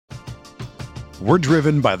We're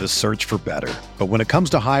driven by the search for better. But when it comes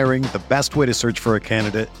to hiring, the best way to search for a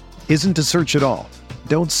candidate isn't to search at all.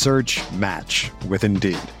 Don't search, match with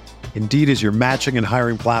Indeed. Indeed is your matching and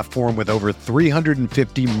hiring platform with over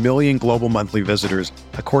 350 million global monthly visitors,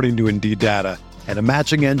 according to Indeed data, and a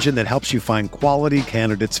matching engine that helps you find quality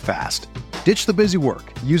candidates fast. Ditch the busy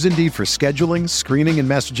work. Use Indeed for scheduling, screening, and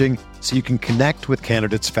messaging so you can connect with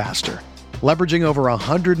candidates faster. Leveraging over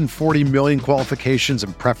 140 million qualifications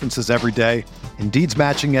and preferences every day, Indeed's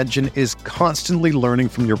matching engine is constantly learning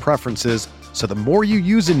from your preferences, so the more you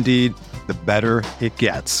use Indeed, the better it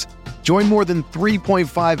gets. Join more than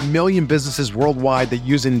 3.5 million businesses worldwide that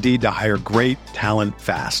use Indeed to hire great talent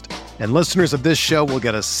fast. And listeners of this show will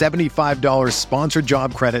get a $75 sponsored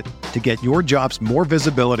job credit to get your jobs more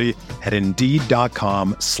visibility at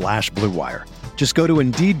Indeed.com/Blue Wire. Just go to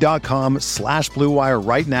Indeed.com/Blue Wire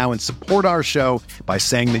right now and support our show by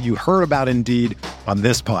saying that you heard about Indeed on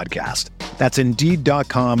this podcast. That's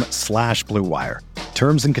Indeed.com/Blue Wire.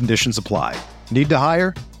 Terms and conditions apply. Need to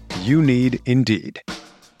hire? You need Indeed.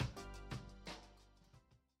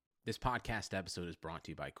 This podcast episode is brought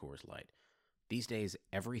to you by Coors Light. These days,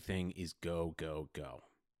 everything is go, go, go.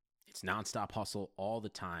 It's nonstop hustle all the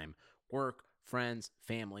time. Work, friends,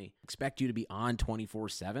 family, expect you to be on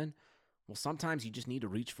 24/7. Well, sometimes you just need to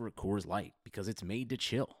reach for a Coors Light because it's made to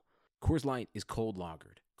chill. Coors Light is cold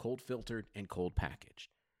lagered, cold filtered, and cold packaged.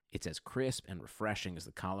 It's as crisp and refreshing as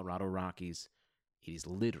the Colorado Rockies. It is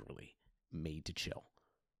literally made to chill.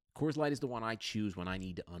 Coors Light is the one I choose when I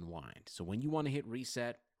need to unwind. So when you want to hit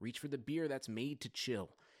reset, reach for the beer that's made to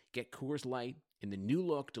chill. Get Coors Light in the new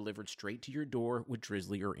look delivered straight to your door with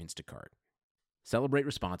Drizzly or Instacart. Celebrate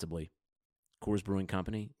responsibly. Coors Brewing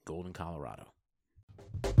Company, Golden, Colorado.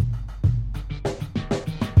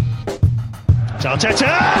 Arteta!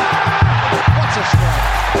 What a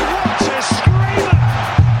strike! What a screamer!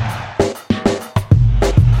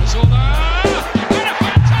 Zola! And a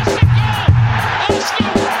fantastic goal!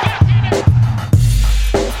 Arsenal back in it!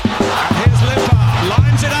 And here's Limpar,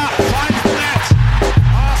 lines it up, finds the net.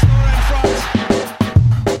 Arsenal in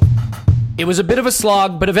front. It was a bit of a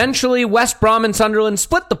slog, but eventually West Brom and Sunderland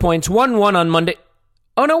split the points 1-1 on Monday.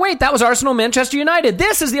 Oh, no, wait, that was Arsenal-Manchester United.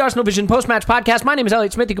 This is the Arsenal Vision post-match podcast. My name is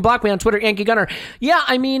Elliot Smith. You can block me on Twitter, Yankee Gunner. Yeah,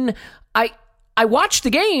 I mean, I watched the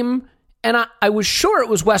game, and I was sure it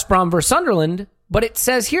was West Brom versus Sunderland, but it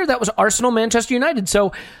says here that was Arsenal-Manchester United.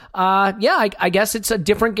 So, I guess it's a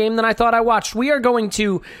different game than I thought I watched. We are going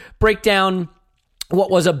to break down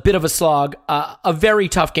what was a bit of a slog, a very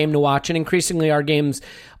tough game to watch, and increasingly our games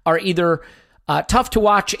are either tough to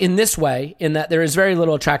watch in this way, in that there is very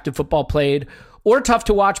little attractive football played, or tough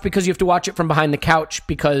to watch because you have to watch it from behind the couch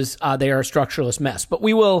because they are a structureless mess. But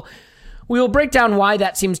we will break down why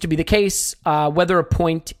that seems to be the case, whether a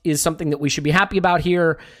point is something that we should be happy about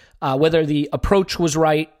here, whether the approach was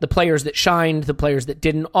right, the players that shined, the players that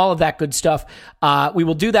didn't, all of that good stuff. We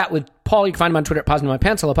will do that with Paul. You can find him on Twitter at Paz in My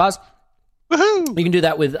Pants. Hello, Paz. Woohoo! You can do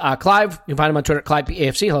that with Clive. You can find him on Twitter at Clive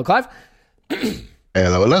AFC. Hello, Clive.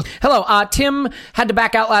 Hello. Hello. Tim had to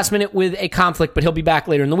back out last minute with a conflict, but he'll be back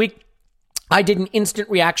later in the week. I did an instant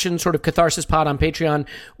reaction sort of catharsis pod on Patreon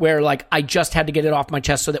where I just had to get it off my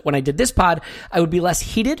chest so that when I did this pod, I would be less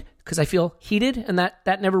heated because I feel heated and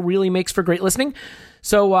that never really makes for great listening.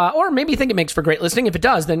 So, or maybe you think it makes for great listening. If it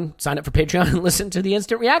does, then sign up for Patreon and listen to the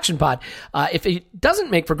instant reaction pod. If it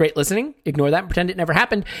doesn't make for great listening, ignore that and pretend it never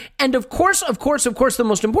happened. And of course, the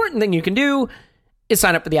most important thing you can do is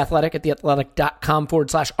sign up for The Athletic at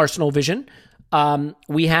theathletic.com/Arsenal Vision.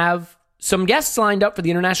 We have some guests lined up for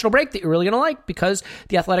the international break that you're really going to like because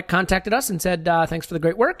The Athletic contacted us and said, thanks for the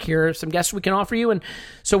great work. Here are some guests we can offer you. And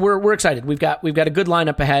so we're excited. We've got a good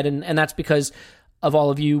lineup ahead, and that's because of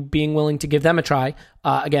all of you being willing to give them a try.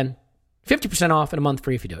 Again, 50% off and a month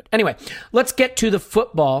free if you do it. Anyway, let's get to the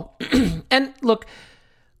football. And look,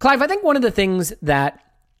 Clive, I think one of the things that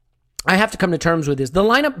I have to come to terms with is the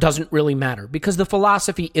lineup doesn't really matter because the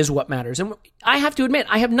philosophy is what matters. And I have to admit,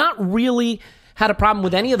 I have not really had a problem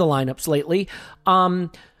with any of the lineups lately.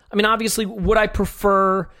 Obviously, would I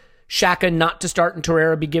prefer Xhaka not to start and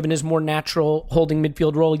Torreira be given his more natural holding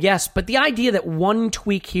midfield role? Yes, but the idea that one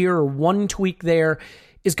tweak here or one tweak there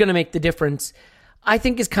is going to make the difference, I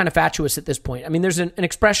think is kind of fatuous at this point. I mean, there's an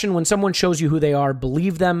expression, when someone shows you who they are,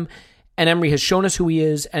 believe them. And Emery has shown us who he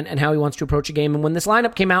is and how he wants to approach a game. And when this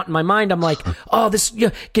lineup came out in my mind, I'm like,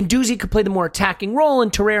 Guendouzi could play the more attacking role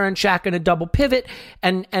and Torreira and Xhaka in a double pivot.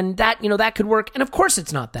 And that, that could work. And of course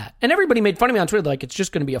it's not that. And everybody made fun of me on Twitter, like it's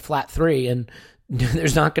just going to be a flat three and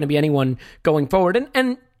there's not going to be anyone going forward.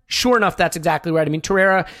 And sure enough, that's exactly right. I mean,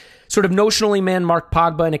 Torreira sort of notionally man Mark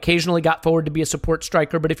Pogba and occasionally got forward to be a support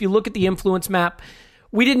striker. But if you look at the influence map,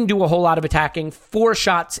 we didn't do a whole lot of attacking. 4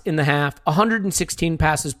 shots in the half, 116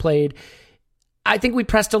 passes played. I think we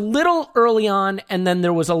pressed a little early on, and then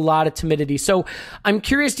there was a lot of timidity. So I'm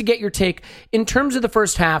curious to get your take in terms of the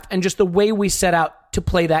first half and just the way we set out to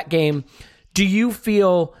play that game. Do you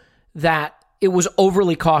feel that it was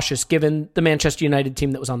overly cautious given the Manchester United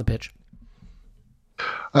team that was on the pitch?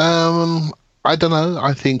 I don't know.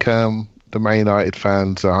 I think the Man United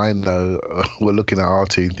fans I know were looking at our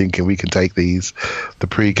team thinking we can take the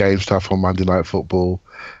pre-game stuff on Monday Night Football,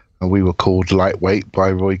 and we were called lightweight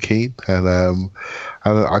by Roy Keane. And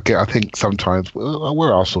I think sometimes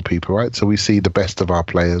we're Arsenal people, right? So we see the best of our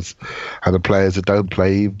players, and the players that don't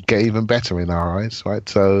play get even better in our eyes, right?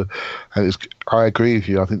 So, I agree with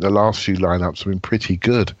you. I think the last few lineups have been pretty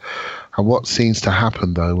good. And what seems to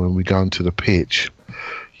happen though when we go onto the pitch,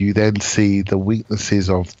 you then see the weaknesses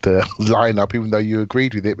of the lineup, even though you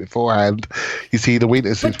agreed with it beforehand. You see the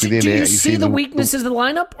weaknesses within it. Do you see the weaknesses of the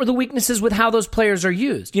lineup or the weaknesses with how those players are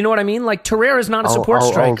used? You know what I mean? Like, Torreira's not a support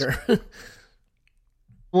striker.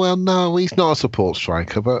 Well, no, he's not a support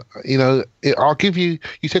striker, but, I'll give you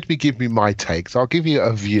said to me, give me my takes. I'll give you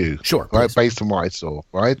a view. Sure. Right, please. based on what I saw,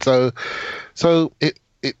 right? So it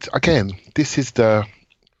again, this is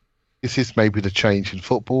maybe the change in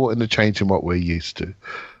football and the change in what we're used to.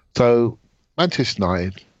 So Manchester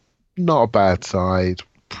United, not a bad side,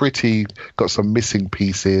 got some missing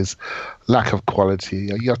pieces, lack of quality.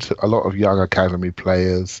 You got a lot of young academy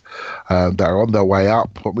players that are on their way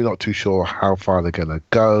up, but we're not too sure how far they're going to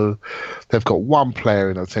go. They've got one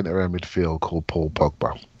player in the centre of midfield called Paul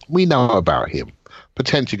Pogba. We know about him.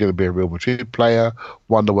 Potentially going to be a Real Madrid player,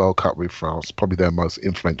 won the World Cup with France, probably their most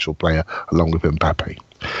influential player, along with Mbappe.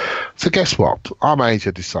 So guess what? Our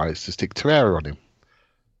manager decides to stick Torreira on him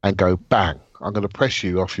and go, bang, I'm going to press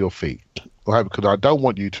you off your feet, right? Because I don't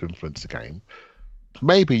want you to influence the game.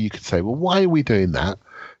 Maybe you could say, well, why are we doing that?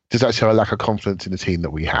 Does that show a lack of confidence in the team that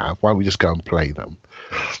we have? Why don't we just go and play them?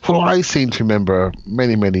 Well, I seem to remember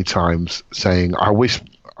many, many times saying, I wish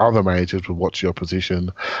other managers would watch the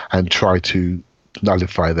opposition and try to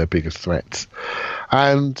nullify their biggest threats.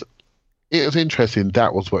 And it was interesting.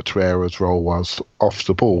 That was what Torreira's role was off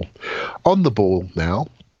the ball. On the ball now,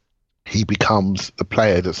 he becomes the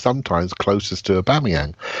player that's sometimes closest to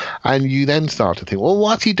Aubameyang. And you then start to think, well,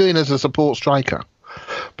 what's he doing as a support striker?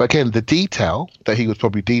 But again, the detail that he was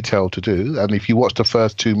probably detailed to do, and if you watch the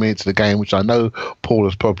first 2 minutes of the game, which I know Paul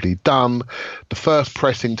has probably done, the first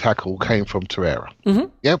pressing tackle came from Torreira. Mm-hmm.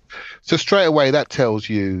 Yep. So straight away, that tells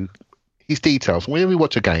you his details. Whenever you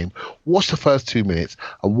watch a game, watch the first 2 minutes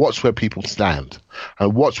and watch where people stand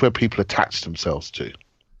and watch where people attach themselves to.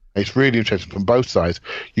 It's really interesting from both sides.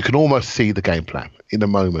 You can almost see the game plan in a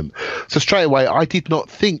moment. So straight away, I did not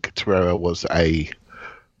think Torreira was a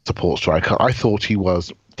support striker. I thought he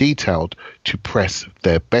was detailed to press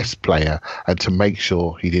their best player and to make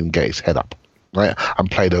sure he didn't get his head up, right?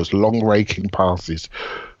 And play those long raking passes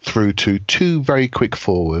through to 2 very quick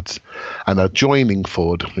forwards and a joining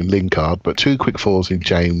forward in Lingard, but 2 quick forwards in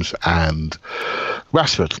James and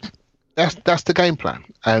Rashford. That's the game plan.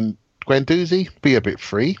 And Guendouzi, be a bit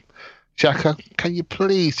free. Xhaka, can you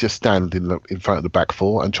please just stand in front of the back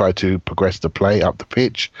 4 and try to progress the play up the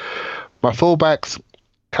pitch? My fullbacks,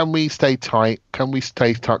 can we stay tight? Can we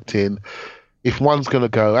stay tucked in? If one's going to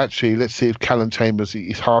go, actually, let's see if Callum Chambers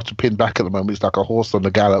is hard to pin back at the moment. He's like a horse on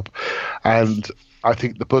the gallop. And I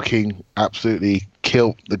think the booking absolutely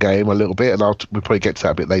killed the game a little bit. And we'll probably get to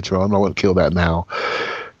that a bit later on. I won't kill that now.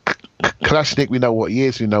 Kalashnik, we know what he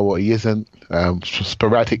is, we know what he isn't.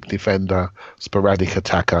 Sporadic defender, sporadic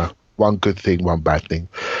attacker, one good thing, one bad thing.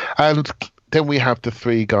 And then we have the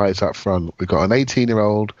 3 guys up front. We've got an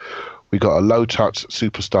 18-year-old, we got a low-touch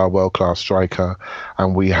superstar world-class striker,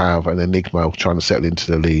 and we have an enigma trying to settle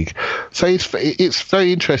into the league. So it's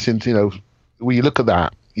very interesting, when you look at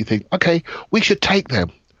that, you think, okay, we should take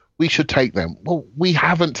them. We should take them. Well, we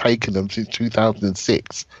haven't taken them since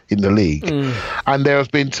 2006 in the league. And there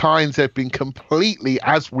have been times they've been completely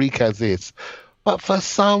as weak as this. But for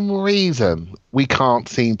some reason, we can't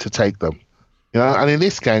seem to take them. And in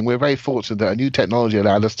this game, we're very fortunate that a new technology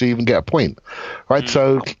allowed us to even get a point. Right?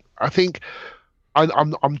 So I think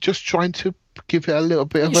I'm just trying to give it a little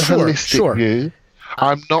bit of a holistic view.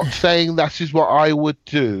 I'm not saying that is what I would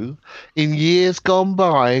do. In years gone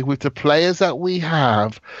by, with the players that we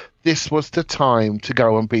have, this was the time to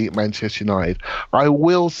go and beat Manchester United. I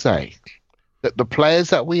will say that the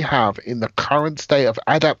players that we have in the current state of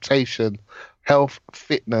adaptation, health,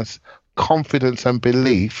 fitness, confidence and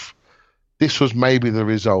belief, this was maybe the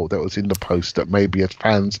result that was in the post that maybe as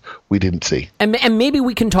fans we didn't see. And maybe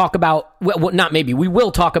we can talk about, well, not maybe, we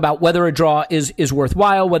will talk about whether a draw is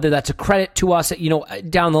worthwhile, whether that's a credit to us,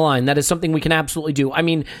 down the line. That is something we can absolutely do. I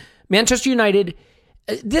mean, Manchester United,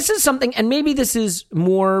 this is something, and maybe this is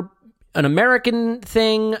more an American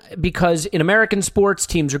thing, because in American sports,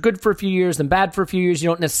 teams are good for a few years, then bad for a few years. You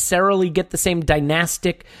don't necessarily get the same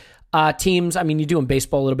dynastic teams. I mean, you do in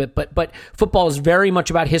baseball a little bit, but football is very much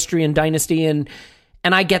about history and dynasty, and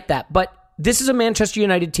I get that. But this is a Manchester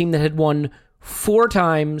United team that had won 4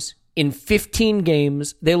 times in 15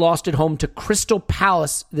 games. They lost at home to Crystal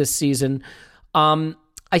Palace this season. I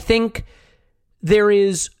think there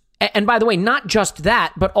is, and by the way, not just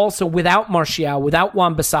that, but also without Martial, without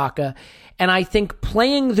Wan-Bissaka, and I think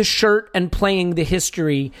playing the shirt and playing the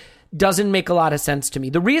history doesn't make a lot of sense to me.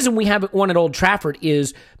 The reason we haven't won at Old Trafford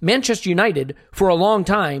is Manchester United, for a long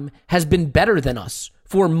time, has been better than us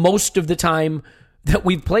for most of the time that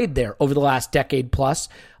we've played there over the last decade plus.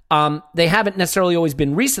 They haven't necessarily always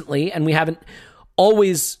been recently, and we haven't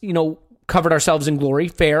always, covered ourselves in glory.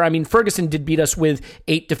 Fair. I mean, Ferguson did beat us with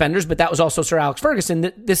 8 defenders, but that was also Sir Alex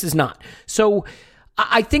Ferguson. This is not. So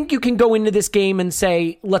I think you can go into this game and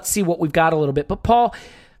say, let's see what we've got a little bit. But Paul,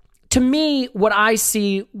 to me, what I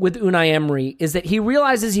see with Unai Emery is that he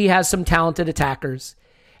realizes he has some talented attackers,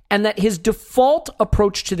 and that his default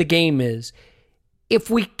approach to the game is, if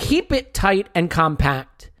we keep it tight and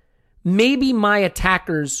compact, maybe my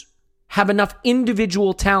attackers have enough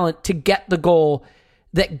individual talent to get the goal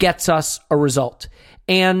that gets us a result.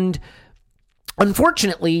 And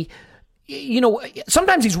unfortunately,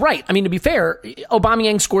 sometimes he's right. I mean, to be fair,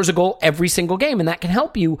 Aubameyang scores a goal every single game, and that can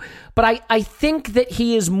help you. But I think that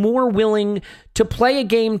he is more willing to play a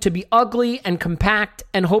game to be ugly and compact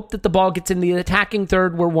and hope that the ball gets in the attacking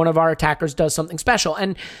third where one of our attackers does something special.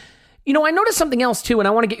 And, I noticed something else too, and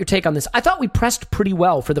I want to get your take on this. I thought we pressed pretty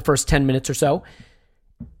well for the first 10 minutes or so.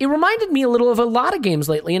 It reminded me a little of a lot of games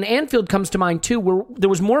lately, and Anfield comes to mind too, where there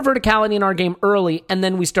was more verticality in our game early, and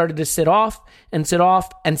then we started to sit off and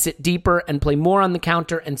sit deeper and play more on the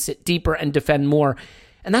counter and sit deeper and defend more.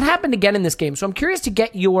 And that happened again in this game. So I'm curious to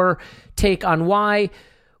get your take on why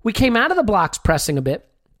we came out of the blocks pressing a bit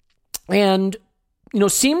and,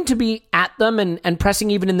 seemed to be at them and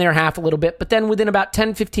pressing even in their half a little bit, but then within about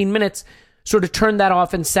 10, 15 minutes, sort of turned that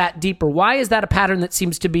off and sat deeper. Why is that a pattern that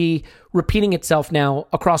seems to be repeating itself now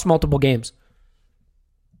across multiple games?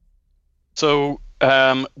 So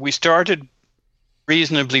we started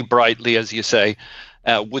reasonably brightly, as you say,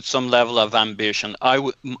 with some level of ambition.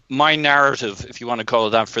 My narrative, if you want to call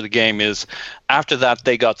it that, for the game is, after that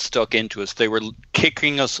they got stuck into us. They were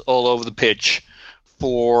kicking us all over the pitch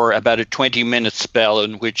for about a 20-minute spell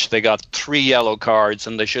in which they got 3 yellow cards,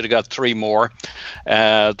 and they should have got 3 more.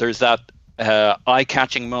 There's that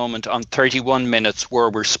eye-catching moment on 31 minutes where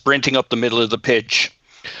we're sprinting up the middle of the pitch,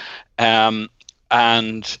 and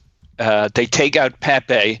they take out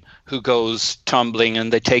Pepe, who goes tumbling,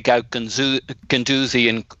 and they take out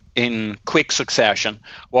Guendouzi in quick succession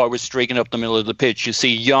while we're streaking up the middle of the pitch. You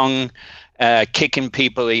see Young kicking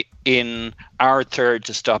people in our third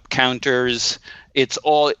to stop counters. It's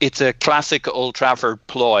a classic Old Trafford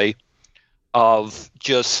ploy of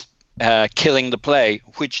just killing the play,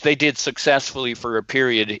 which they did successfully for a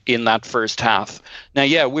period in that first half. Now,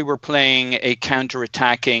 yeah, we were playing a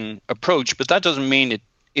counter-attacking approach, but that doesn't mean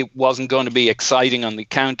it wasn't going to be exciting on the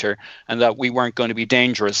counter and that we weren't going to be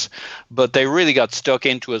dangerous. But they really got stuck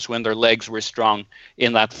into us when their legs were strong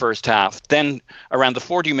in that first half. Then around the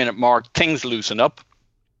 40-minute mark, things loosen up.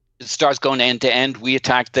 It starts going end to end. We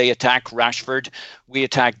attack, they attack Rashford. We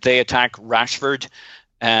attack, they attack Rashford.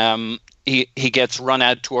 He gets run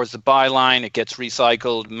out towards the byline. It gets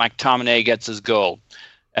recycled. McTominay gets his goal.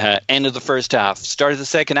 End of the first half. Start of the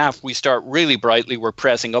second half, we start really brightly. We're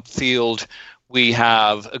pressing upfield. We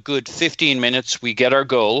have a good 15 minutes. We get our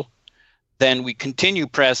goal. Then we continue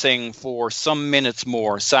pressing for some minutes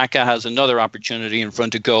more. Saka has another opportunity in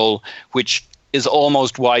front of goal, which is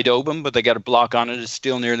almost wide open, but they get a block on it. It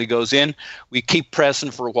still nearly goes in. We keep pressing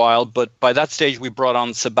for a while, but by that stage we brought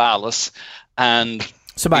on Ceballos, and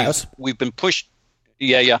we've been pushed.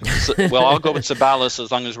 Yeah. So, well, I'll go with Ceballos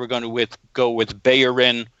as long as we're going to go with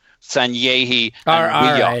Bellerin, Sanyehi, and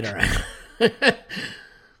Wiyok. All right.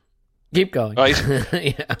 Keep going. Right?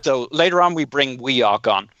 Yeah. So later on we bring Wiyok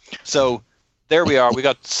on. So there we are. We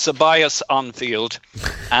got Ceballos on field,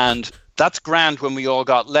 and that's grand when we all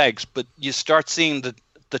got legs, but you start seeing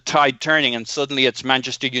the tide turning, and suddenly it's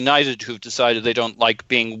Manchester United who've decided they don't like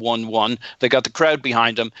being 1-1. They got the crowd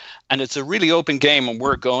behind them, and it's a really open game, and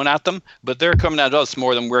we're going at them, but they're coming at us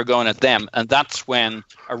more than we're going at them. And that's when,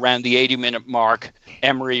 around the 80-minute mark,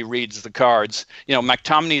 Emery reads the cards.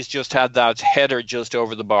 McTominay's just had that header just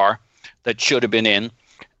over the bar that should have been in.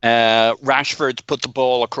 Rashford's put the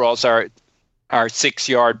ball across our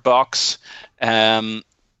 6-yard box.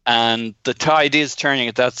 And the tide is turning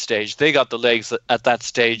at that stage. They got the legs at that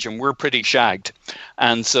stage, and we're pretty shagged.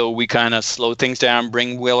 And so we kind of slow things down,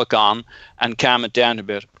 bring Willock on, and calm it down a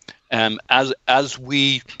bit. As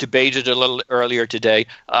we debated a little earlier today,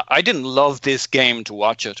 I didn't love this game to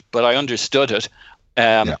watch it, but I understood it.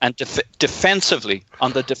 And defensively,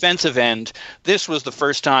 on the defensive end, this was the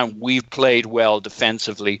first time we've played well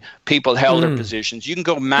defensively. People held their positions. You can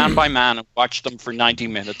go man by man and watch them for 90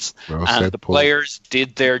 minutes, and the players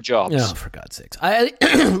did their jobs. Oh, for God's sakes! Can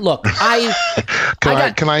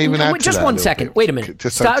I even add to just that 1 second? Bit? Wait a minute.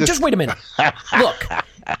 Just wait a minute. Look,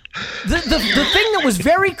 the thing that was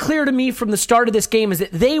very clear to me from the start of this game is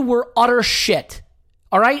that they were utter shit.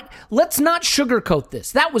 All right, let's not sugarcoat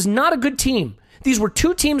this. That was not a good team. These were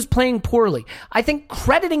two teams playing poorly. I think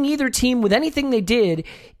crediting either team with anything they did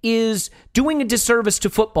is doing a disservice to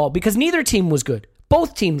football because neither team was good.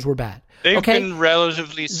 Both teams were bad. They've been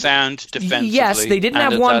relatively sound defensively. Yes, they didn't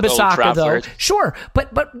have Wan-Bissaka though. Sure,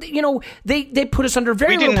 but they put us under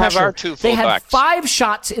very little pressure. We didn't have our two fullbacks. They had 5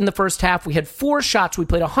 shots in the first half. We had 4 shots. We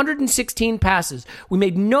played 116 passes. We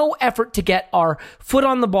made no effort to get our foot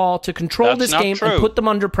on the ball to control this game and put them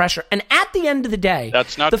under pressure. And at the end of the day,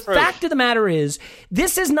 the fact of the matter is,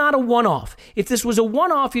 this is not a one-off. If this was a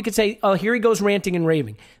one-off, you could say, oh, here he goes ranting and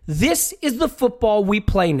raving. This is the football we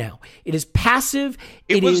play now. It is passive.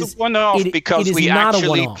 It was a one-off because we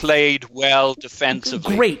actually played well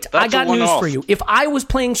defensively. Great. I got news for you. If I was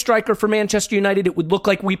playing striker for Manchester United, it would look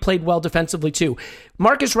like we played well defensively too.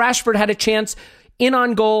 Marcus Rashford had a chance in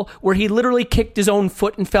on goal where he literally kicked his own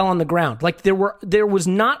foot and fell on the ground. Like there was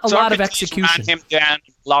not a lot of execution. Ran him down,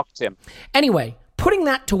 locked him. Anyway, putting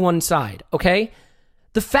that to one side, okay?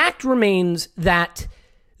 The fact remains that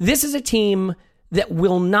this is a team that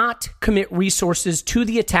will not commit resources to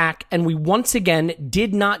the attack, and we once again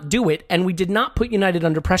did not do it, and we did not put United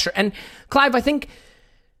under pressure. And Clive, I think,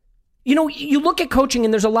 you look at coaching,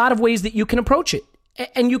 and there's a lot of ways that you can approach it.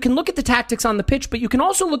 And you can look at the tactics on the pitch, but you can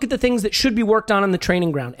also look at the things that should be worked on the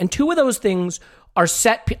training ground. And 2 of those things are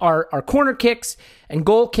are corner kicks and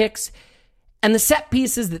goal kicks. And the set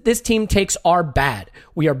pieces that this team takes are bad.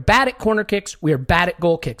 We are bad at corner kicks. We are bad at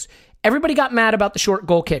goal kicks. Everybody got mad about the short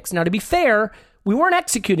goal kicks. Now, to be fair, we weren't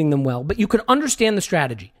executing them well, but you could understand the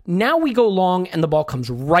strategy. Now we go long and the ball comes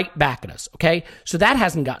right back at us, okay? So that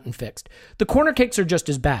hasn't gotten fixed. The corner kicks are just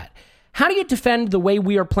as bad. How do you defend the way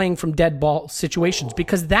we are playing from dead ball situations?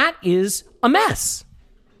 Because that is a mess.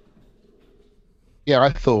 Yeah, I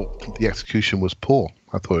thought the execution was poor.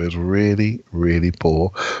 I thought it was really, really poor,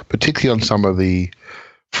 particularly on some of the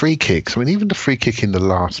free kicks. I mean, even the free kick in the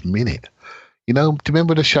last minute. Do you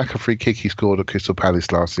remember the Xhaka free kick he scored at Crystal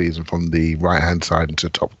Palace last season from the right-hand side into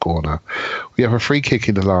the top corner? We have a free kick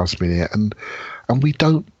in the last minute, and we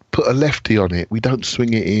don't put a lefty on it. We don't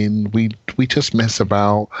swing it in. We just mess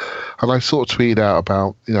about. And I sort of tweeted out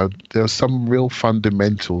about, there are some real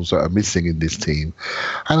fundamentals that are missing in this team.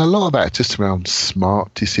 And a lot of that is just around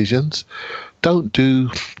smart decisions. Don't do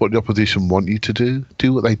what the opposition want you to do.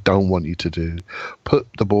 Do what they don't want you to do. Put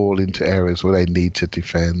the ball into areas where they need to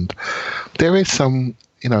defend. There is some,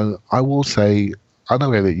 I will say, I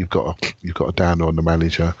know that you've got a down on the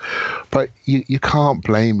manager, but you can't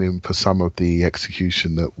blame him for some of the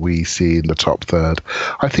execution that we see in the top third.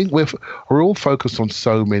 I think we're all focused on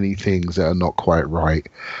so many things that are not quite right,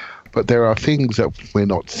 but there are things that we're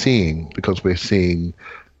not seeing because we're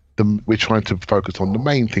trying to focus on the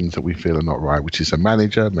main things that we feel are not right, which is the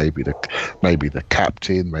manager, maybe the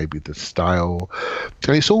captain, maybe the style.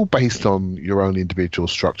 So it's all based on your own individual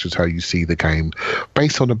structures, how you see the game,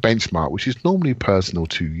 based on a benchmark, which is normally personal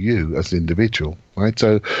to you as an individual, right?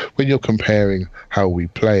 So when you're comparing how we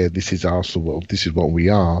play, and this is Arsenal, this is what we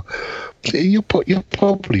are, you're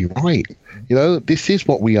probably right. This is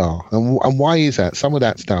what we are. And why is that? Some of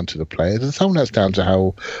that's down to the players, and some of that's down to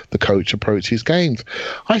how the coach approaches games.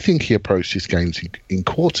 I think he approached his games in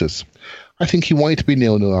quarters. I think he wanted to be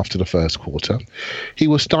 0-0 after the first quarter. He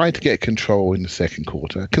was starting to get control in the second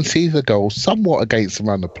quarter, conceded a goal somewhat against the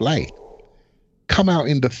run of play. Come out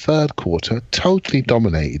in the third quarter, totally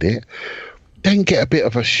dominated it, then get a bit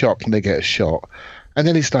of a shock when they get a shot. And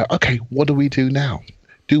then it's like, okay, what do we do now?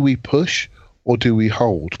 Do we push? Or do we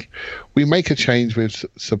hold? We make a change with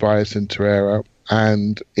Ceballos and Torreira,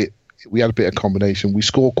 and it we had a bit of combination. We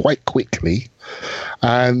score quite quickly,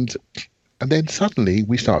 and then suddenly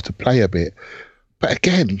we start to play a bit. But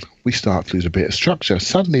again, we start to lose a bit of structure.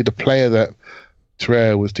 Suddenly, the player that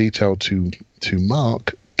Terrell was detailed to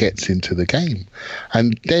mark gets into the game,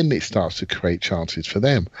 and then it starts to create chances for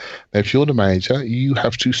them. Now, if you're the manager, you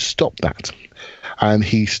have to stop that. And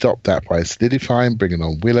he stopped that by solidifying, bringing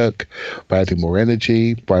on Willock, by adding more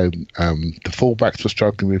energy, by the fullbacks were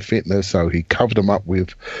struggling with fitness, so he covered them up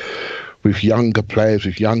with younger players,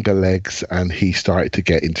 with younger legs, and he started to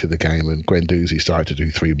get into the game. And Guendouzi started to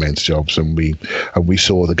do three men's jobs, and we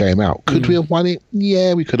saw the game out. Could we have won it?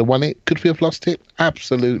 Yeah, we could have won it. Could we have lost it?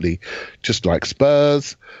 Absolutely. Just like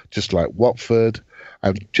Spurs, just like Watford,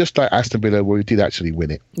 and just like Aston Villa, where we did actually win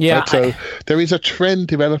it. Yeah. Right? So there is a trend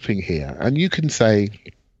developing here, and you can say,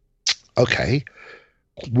 okay,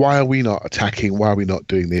 why are we not attacking? Why are we not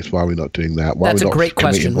doing this? Why are we not doing that? Why That's are we a not great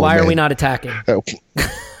question. Why are we not attacking?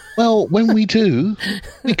 Well, when we do,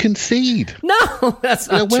 we concede. No, that's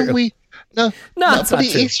not true. No, that's but not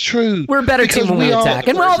it true. is true. We're a better team when we attack,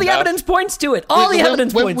 and all the evidence points to it. All the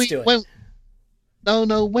evidence points to it.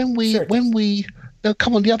 No,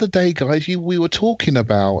 come on. The other day, guys, we were talking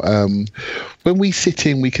about when we sit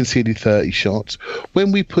in, we conceded 30 shots.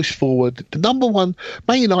 When we push forward, the number one,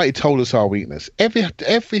 Man United told us our weakness. Every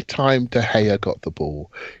time De Gea got the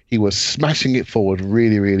ball, he was smashing it forward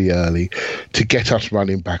really, really early to get us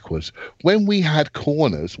running backwards. When we had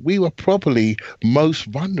corners, we were probably most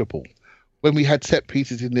vulnerable. When we had set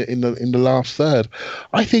pieces in the last third,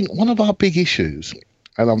 I think one of our big issues,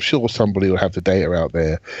 and I'm sure somebody will have the data out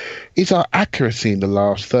there, is our accuracy in the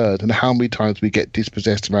last third and how many times we get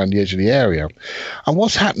dispossessed around the edge of the area. And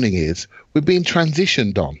what's happening is we're being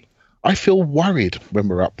transitioned on. I feel worried when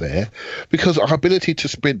we're up there because our ability to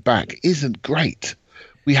sprint back isn't great.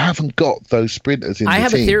 We haven't got those sprinters in the team. I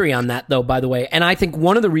have a theory on that, though, by the way. And I think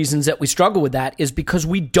one of the reasons that we struggle with that is because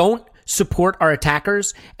we don't support our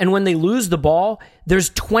attackers. And when they lose the ball, there's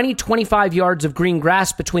 20, 25 yards of green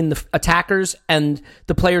grass between the attackers and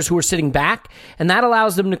the players who are sitting back. And that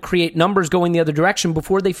allows them to create numbers going the other direction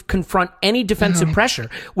before they confront any defensive pressure.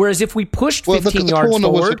 Whereas if we pushed 15 yards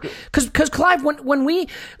forward, because Clive, when we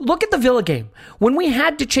look at the Villa game, when we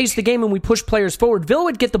had to chase the game and we pushed players forward, Villa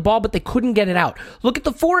would get the ball, but they couldn't get it out. Look at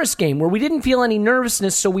the Forest game where we didn't feel any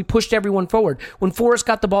nervousness, so we pushed everyone forward. When Forest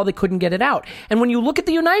got the ball, they couldn't get it out. And when you look at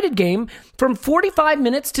the United game, from 45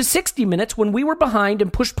 minutes to 60 minutes, when we were behind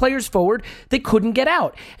and pushed players forward, they couldn't get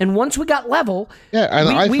out. And once we got level,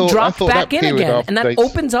 we dropped back in again. And that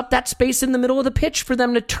opens up that space in the middle of the pitch for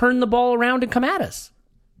them to turn the ball around and come at us.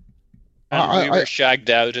 And we were shagged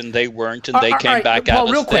out and they weren't, and they came back at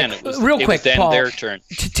us. Real quick, Paul, their turn.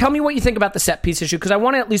 Tell me what you think about the set piece issue, because I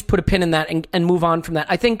want to at least put a pin in that and move on from that.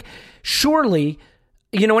 I think surely,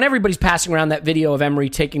 you know, when everybody's passing around that video of Emery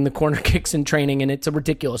taking the corner kicks in training, and it's a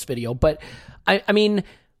ridiculous video, but I mean,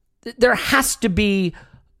 there has to be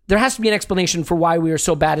an explanation for why we are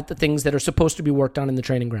so bad at the things that are supposed to be worked on in the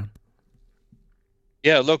training ground.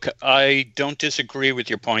 Yeah, look, I don't disagree with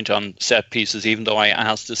your point on set pieces, even though I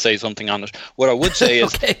asked to say something on it. What I would say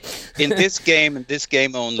is, in this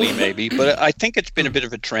game only maybe, but I think it's been a bit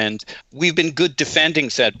of a trend. We've been good defending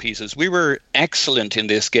set pieces. We were excellent in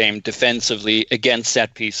this game defensively against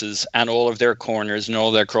set pieces and all of their corners and all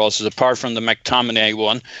their crosses, apart from the McTominay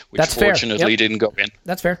one, which fortunately didn't go in.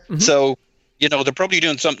 That's fair. Mm-hmm. So, you know, they're probably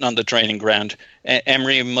doing something on the training ground.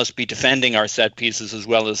 Emery must be defending our set pieces as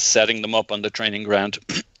well as setting them up on the training ground.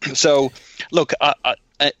 So, look,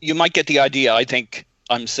 you might get the idea. I think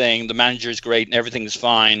I'm saying the manager's great and everything's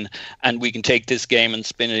fine and we can take this game and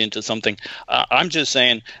spin it into something. I'm just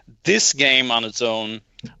saying this game on its own,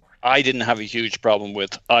 I didn't have a huge problem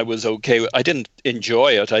with. I was okay. I didn't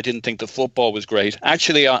enjoy it. I didn't think the football was great.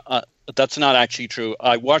 Actually, that's not actually true.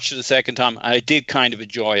 I watched it a second time. I did kind of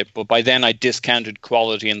enjoy it, but by then I discounted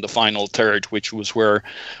quality in the final third, which was where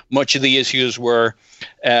much of the issues were.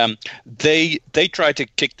 They tried to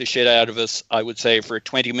kick the shit out of us, I would say, for a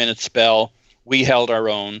 20-minute spell. We held our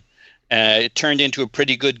own. It turned into a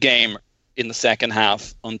pretty good game in the second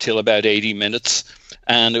half until about 80 minutes.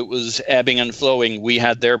 And it was ebbing and flowing. We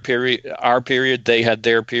had our period, they had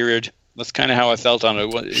their period. That's kind of how I felt on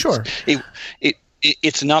it. Sure.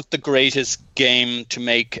 It's not the greatest game to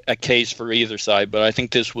make a case for either side, but I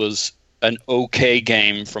think this was an okay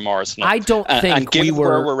game from Arsenal. I don't think and given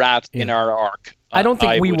where we're at in our arc, I don't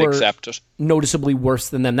think we were accept it. Noticeably worse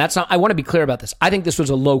than them. That's not. I want to be clear about this. I think this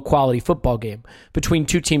was a low quality football game between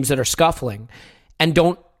two teams that are scuffling and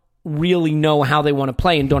don't really know how they want to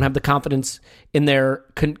play and don't have the confidence in their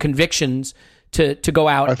convictions to go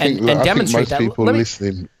out and demonstrate that.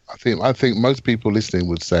 I think most people listening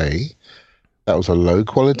would say That was a low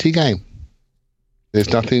quality game.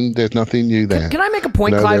 There's nothing new there. Can I make a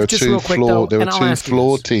point, Clive, just real quick, though? There were two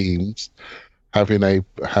flawed teams having a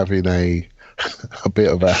bit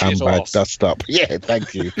of a handbag dust up. Yeah,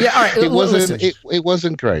 thank you. Yeah, all right. It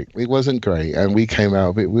wasn't great. It wasn't great, and we came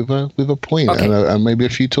out of it with a point and maybe a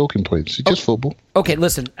few talking points. It's just football. Okay,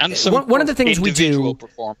 listen. And some one of the things we do,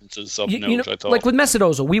 performances of note, I thought. like with Mesut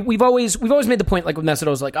Ozil, we've always made the point, like with Mesut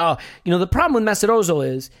Ozil, like, the problem with Mesut Ozil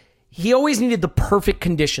is he always needed the perfect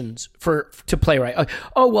conditions to play right. Like,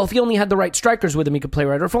 if he only had the right strikers with him, he could play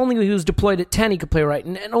right. Or if only he was deployed at 10, he could play right.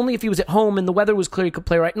 And only if he was at home and the weather was clear, he could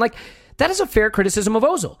play right. And like, that is a fair criticism of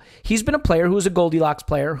Ozil. He's been a player who was a Goldilocks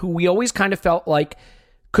player who we always kind of felt like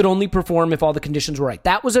could only perform if all the conditions were right.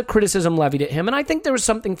 That was a criticism levied at him, and I think there was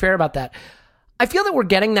something fair about that. I feel that we're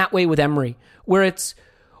getting that way with Emery, where it's,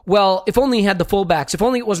 well, if only he had the fullbacks, if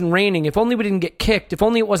only it wasn't raining, if only we didn't get kicked, if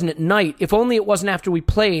only it wasn't at night, if only it wasn't after we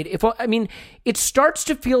played. It starts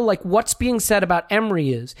to feel like what's being said about Emery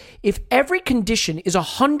is, if every condition is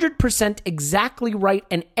 100% exactly right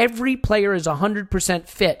and every player is 100%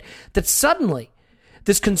 fit, that suddenly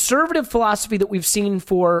this conservative philosophy that we've seen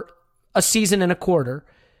for a season and a quarter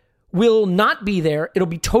will not be there. It'll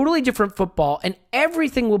be totally different football and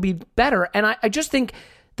everything will be better. And I just think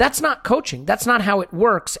that's not coaching. That's not how it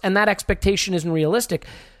works, and that expectation isn't realistic.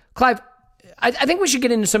 Clive, I think we should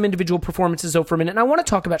get into some individual performances, though, for a minute, and I want to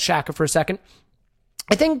talk about Xhaka for a second.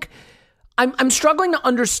 I think I'm struggling to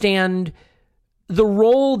understand the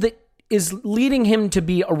role that is leading him to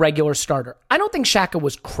be a regular starter. I don't think Xhaka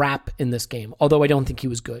was crap in this game, although I don't think he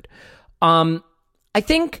was good. I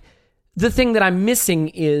think the thing that I'm missing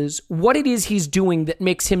is what it is he's doing that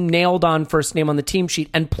makes him nailed on first name on the team sheet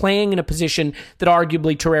and playing in a position that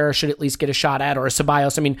arguably Torreira should at least get a shot at, or a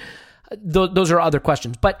Ceballos. I mean, those are other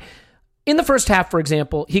questions. But in the first half, for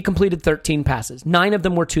example, he completed 13 passes. 9 of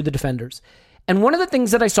them were to the defenders. And one of the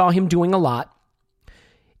things that I saw him doing a lot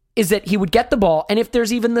is that he would get the ball, and if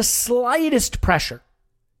there's even the slightest pressure,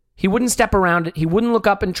 he wouldn't step around it. He wouldn't look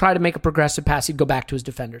up and try to make a progressive pass. He'd go back to his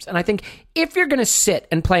defenders. And I think if you're going to sit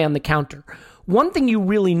and play on the counter, one thing you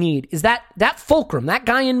really need is that fulcrum, that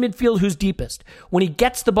guy in midfield who's deepest. When he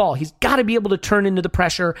gets the ball, he's got to be able to turn into the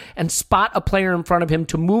pressure and spot a player in front of him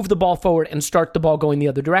to move the ball forward and start the ball going the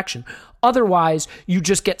other direction. Otherwise, you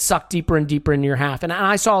just get sucked deeper and deeper into your half. And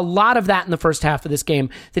I saw a lot of that in the first half of this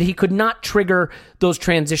game, that he could not trigger those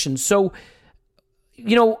transitions. So,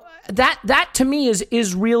 that to me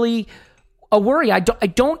is really a worry. I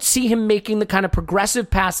don't see him making the kind of progressive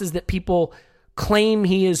passes that people claim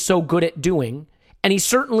he is so good at doing, and he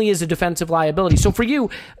certainly is a defensive liability. So for you,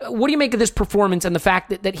 what do you make of this performance and the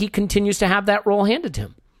fact that he continues to have that role handed to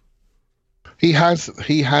him? He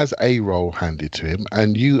has a role handed to him,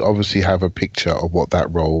 and you obviously have a picture of what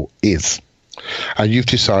that role is. And you've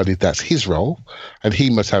decided that's his role, and he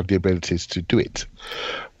must have the abilities to do it.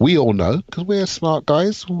 We all know, because we're smart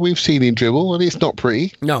guys, we've seen him dribble, and it's not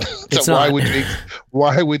pretty. No, it's so not.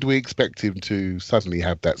 Why would we expect him to suddenly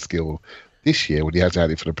have that skill this year when he hasn't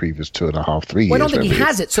had it for the previous 2.5, 3 years? Well, I don't think he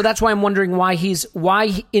has it, so that's why I'm wondering why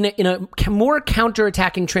in a more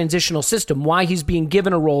counter-attacking transitional system, why he's being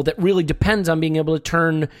given a role that really depends on being able to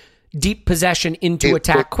turn deep possession into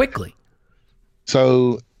attack quickly.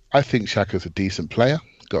 So I think Xhaka's a decent player,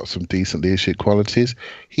 got some decent leadership qualities.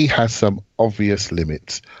 He has some obvious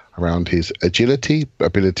limits around his agility,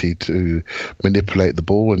 ability to manipulate the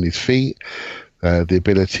ball in his feet, the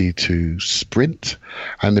ability to sprint,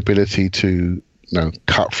 and the ability to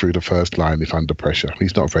cut through the first line if under pressure.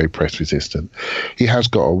 He's not very press resistant. He has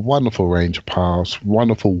got a wonderful range of pass,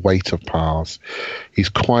 wonderful weight of pass. He's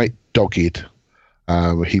quite dogged.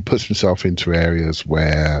 He puts himself into areas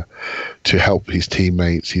where to help his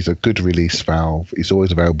teammates. He's a good release valve. He's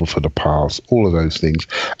always available for the pass, all of those things.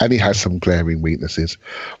 And he has some glaring weaknesses.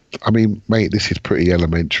 I mean, mate, this is pretty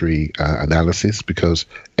elementary analysis, because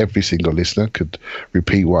every single listener could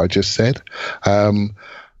repeat what I just said.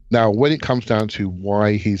 Now, when it comes down to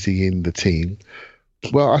why is he in the team,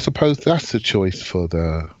 well, I suppose that's the choice for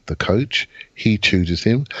the coach. He chooses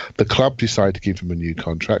him. The club decide to give him a new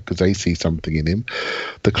contract because they see something in him.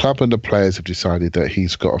 The club and the players have decided that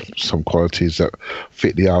he's got some qualities that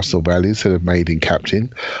fit the Arsenal values that have made him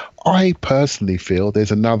captain. I personally feel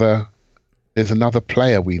there's another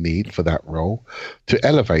player we need for that role to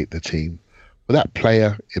elevate the team. But that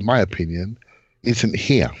player, in my opinion, isn't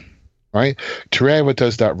here. Right? Torreira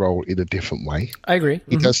does that role in a different way. I agree.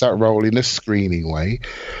 He does that role in a screening way.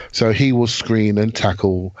 So he will screen and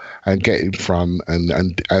tackle and get in front,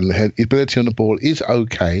 and his ability on the ball is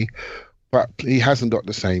okay, but he hasn't got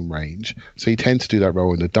the same range. So he tends to do that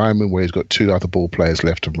role in the diamond where he's got two other ball players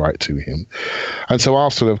left and right to him. And so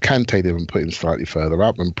Arsenal have canted him and put him slightly further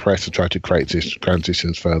up and press to try to create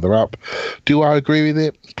transitions further up. Do I agree with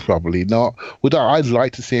it? Probably not. I'd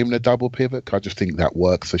like to see him in a double pivot. I just think that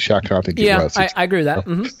works for Xhaka. I think it works. I agree with that.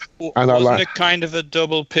 Mm-hmm. And wasn't it kind of a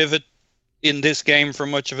double pivot in this game for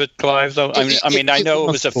much of it, Clive, though? I know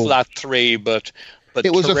it was a flat three, but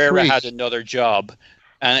Pereira had another job.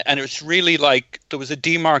 And it's really like there was a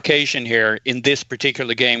demarcation here in this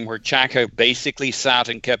particular game where Xhaka basically sat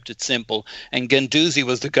and kept it simple, and Guendouzi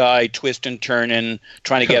was the guy twisting, turning,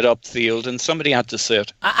 trying to get upfield, and somebody had to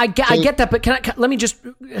sit. I get that, but let me just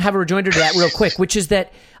have a rejoinder to that real quick, which is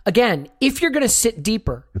that, again, if you're going to sit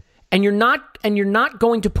deeper and you're not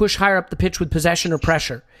going to push higher up the pitch with possession or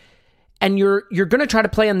pressure, and you're going to try to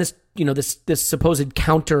play on this, this supposed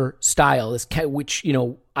counter style, which,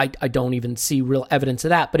 I don't even see real evidence of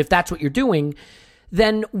that. But if that's what you're doing,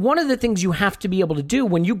 then one of the things you have to be able to do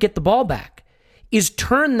when you get the ball back is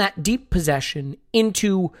turn that deep possession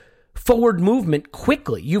into forward movement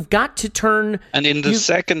quickly. You've got to turn. And in the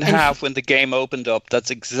second half, when the game opened up,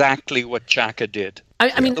 that's exactly what Xhaka did.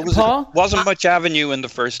 I mean, Paul, wasn't much avenue in the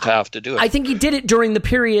first half to do it. I think he did it during the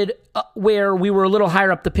period where we were a little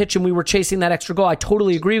higher up the pitch and we were chasing that extra goal. I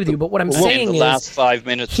totally agree with you. But what I'm saying is, in the last 5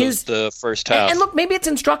 minutes of the first half. And look, maybe it's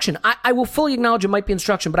instruction. I will fully acknowledge it might be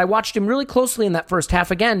instruction, but I watched him really closely in that first half.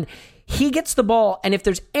 Again, he gets the ball, and if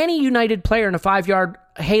there's any United player in a 5-yard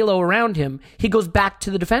halo around him, he goes back to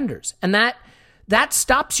the defenders, and that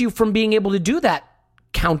stops you from being able to do that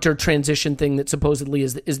counter transition thing that supposedly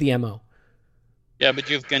is the MO. Yeah,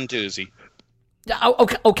 but you've Guendouzi.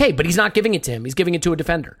 Okay, but he's not giving it to him. He's giving it to a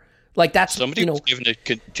defender. Like that's somebody was giving it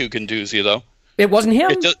to Guendouzi, though. It wasn't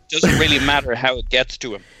him. It doesn't really matter how it gets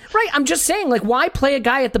to him. Right. I'm just saying, like, why play a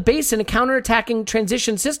guy at the base in a counterattacking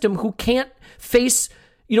transition system who can't face,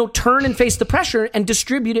 turn and face the pressure and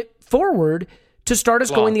distribute it forward to start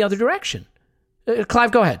us going the other direction?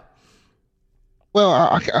 Clive, go ahead.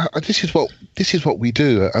 Well, this is what we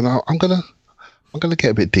do, and I'm gonna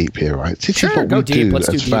get a bit deep here, right? This is what we do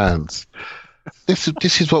as fans.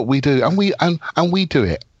 This is what we do, and we do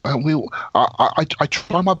it. And I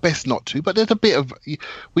try my best not to, but there's a bit of,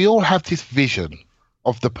 we all have this vision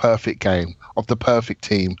of the perfect game, of the perfect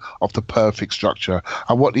team, of the perfect structure,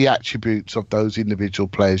 and what the attributes of those individual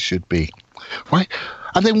players should be, right?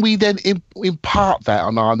 And then we then impart that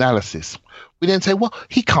on our analysis. We then say, well,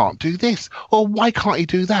 he can't do this, or why can't he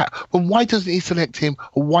do that? Well, why doesn't he select him,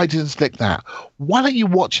 or why doesn't he select that? Why don't you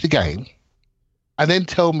watch the game and then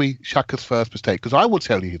tell me Xhaka's first mistake? Because I will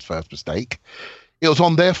tell you his first mistake. It was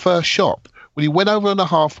on their first shot. When he went over on the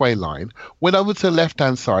halfway line, went over to the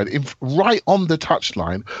left-hand side, right on the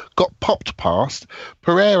touchline, got popped past,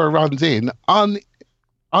 Pereira runs in,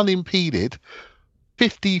 unimpeded,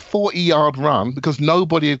 50, 40-yard run because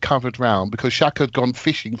nobody had covered round because Xhaka had gone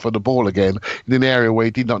fishing for the ball again in an area where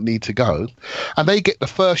he did not need to go. And they get the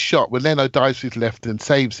first shot when Leno dives to his left and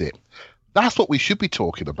saves it. That's what we should be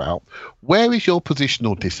talking about. Where is your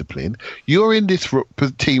positional discipline? You're in this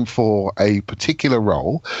team for a particular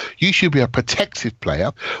role. You should be a protective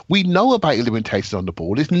player. We know about your limitations on the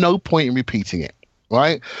ball. There's no point in repeating it,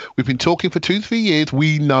 right? We've been talking for 2-3 years.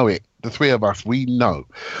 We know it. The three of us, we know.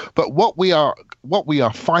 But what we are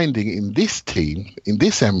finding in this team, in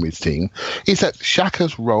this Emirates team, is that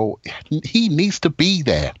Xhaka's role, he needs to be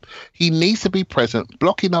there. He needs to be present,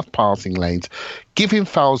 block enough passing lanes, giving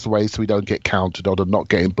fouls away so we don't get counted on and not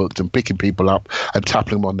getting booked and picking people up and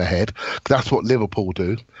tapping them on the head. That's what Liverpool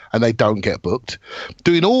do, and they don't get booked.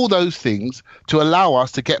 Doing all those things to allow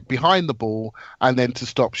us to get behind the ball and then to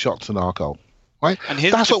stop shots on our goal. Right? And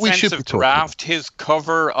his That's what we should be talking draft, his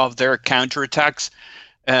cover of their counterattacks,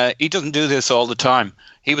 he doesn't do this all the time.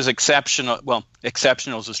 He was exceptional. Well,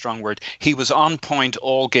 exceptional is a strong word. He was on point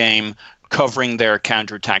all game covering their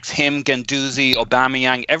counterattacks. Him, Guendouzi,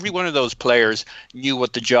 Aubameyang, every one of those players knew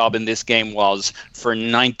what the job in this game was for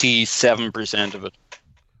 97% of it.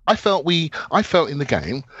 I felt in the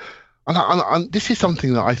game. And this is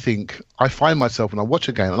something that I think I find myself when I watch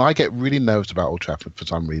a game, and I get really nervous about Old Trafford for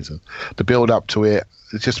some reason. The build up to it,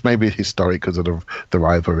 it's just maybe historic because of the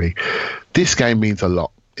rivalry. This game means a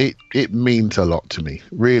lot. It means a lot to me,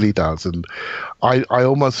 really does. And I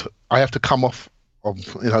have to come off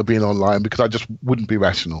of being online because I just wouldn't be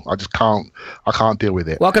rational. I can't deal with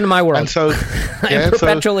it. Welcome to my world. And so I'm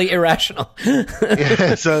perpetually irrational.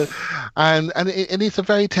 Yeah, so and it's a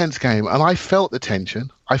very tense game, and I felt the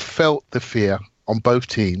tension. I felt the fear on both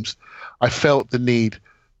teams. I felt the need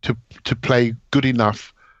to play good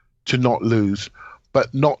enough to not lose,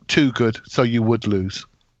 but not too good so you would lose.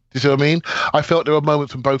 Do you see what I mean? I felt there were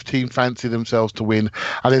moments when both teams fancied themselves to win,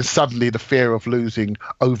 and then suddenly the fear of losing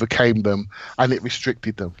overcame them, and it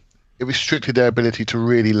restricted them. It restricted their ability to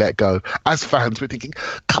really let go. As fans, we're thinking,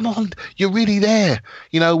 come on, you're really there.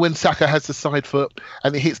 You know, when Saka has the side foot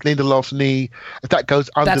and it hits Lindelof's knee, if that goes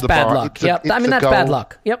under that's the bad bar. luck. Yep. I mean, that's goal. bad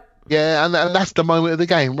luck. Yep. Yeah, and that's the moment of the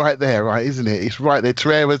game right there, right, isn't it? It's right there.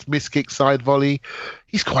 Torreira's miskick side volley.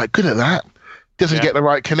 He's quite good at that. Doesn't get the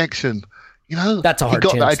right connection. You know, that's a hard he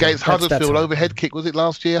got chance, that against Huddersfield, overhead kick. Was it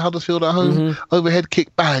last year? Huddersfield at home, overhead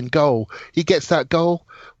kick, bang, goal. He gets that goal.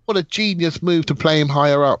 What a genius move to play him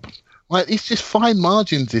higher up. Like, it's just fine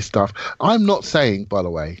margins, this stuff. I'm not saying, by the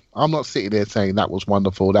way, I'm not sitting there saying that was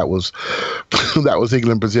wonderful. That was that was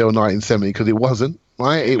England Brazil 1970, because it wasn't.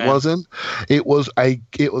 Right? It wasn't. It was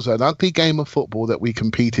an ugly game of football that we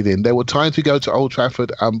competed in. There were times we go to Old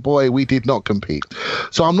Trafford and boy, we did not compete.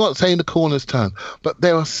 So I'm not saying the corners turn, but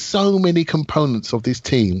there are so many components of this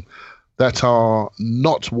team that are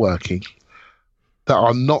not working, that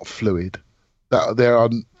are not fluid, that there are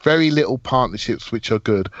very little partnerships which are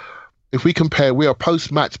good. If we compare, we are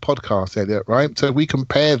post-match podcast, Elliot, right? So if we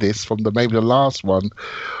compare this from maybe the last one,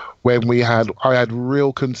 when I had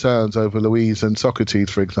real concerns over Luiz and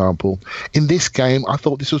Socrates, for example. In this game, I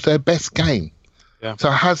thought this was their best game. Yeah.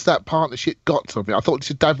 So has that partnership got something? I thought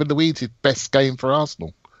this is David Luiz's best game for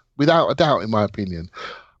Arsenal, without a doubt, in my opinion.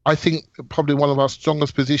 I think probably one of our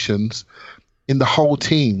strongest positions in the whole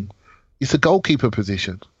team is the goalkeeper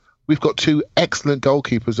position. We've got two excellent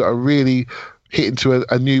goalkeepers that are really hitting to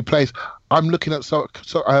a new place. I'm looking at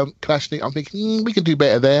Kalashnik. I'm thinking, we can do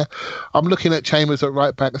better there. I'm looking at Chambers at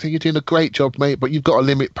right back. I think you're doing a great job, mate, but you've got a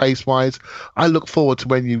limit pace-wise. I look forward to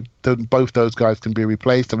when both those guys can be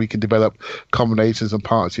replaced and we can develop combinations and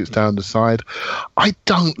partnerships down the side. I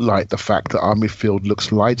don't like the fact that our midfield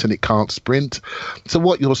looks light and it can't sprint. So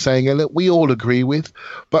what you're saying, Elliot, we all agree with,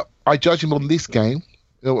 but I judge him on this game,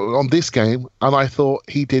 and I thought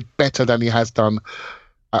he did better than he has done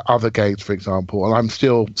at other games, for example, and I'm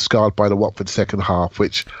still scarred by the Watford second half,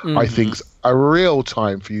 which I think's a real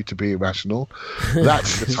time for you to be irrational.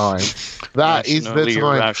 That's the time. That is the time.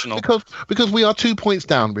 Irrational. Because we are 2 points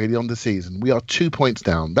down, really, on the season. We are 2 points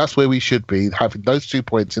down. That's where we should be, having those 2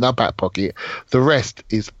 points in our back pocket. The rest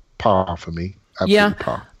is par for me. Absolute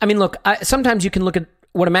par. I mean, look, sometimes you can look at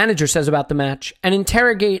what a manager says about the match and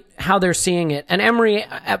interrogate how they're seeing it. And Emery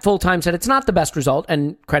at full time said it's not the best result,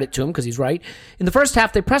 and credit to him because he's right. In the first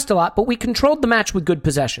half, they pressed a lot, but we controlled the match with good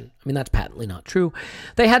possession. I mean, that's patently not true.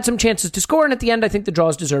 They had some chances to score, and at the end, I think the draw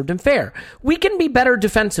is deserved and fair. We can be better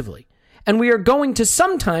defensively, and we are going to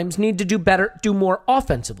sometimes need to do more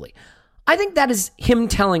offensively. I think that is him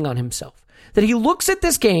telling on himself, that he looks at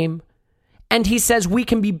this game and he says we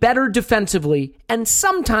can be better defensively, and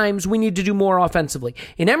sometimes we need to do more offensively.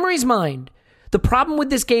 In Emery's mind, the problem with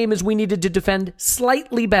this game is we needed to defend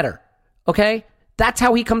slightly better, okay? That's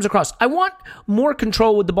how he comes across. I want more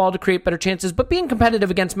control with the ball to create better chances, but being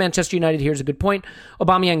competitive against Manchester United here is a good point.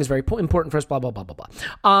 Aubameyang is very important for us, blah, blah, blah, blah,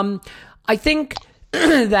 blah. I think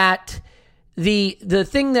that the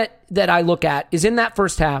thing that I look at is in that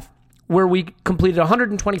first half where we completed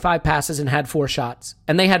 125 passes and had 4 shots,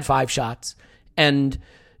 and they had 5 shots, and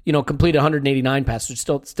completed 189 passes, which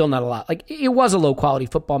is still not a lot. Like, it was a low quality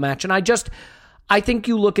football match, and I think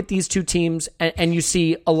you look at these two teams and you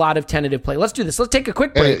see a lot of tentative play. Let's do this. Let's take a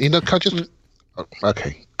quick break. Can I just?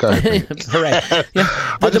 Okay, go ahead. Hooray! Yeah.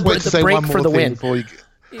 I just want to say one more thing before you.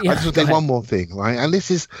 Yeah, I just want to say one more thing, right? And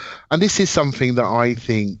this is something that I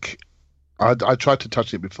think I tried to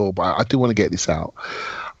touch it before, but I do want to get this out.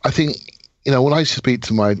 I think, when I used to speak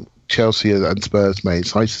to my Chelsea and Spurs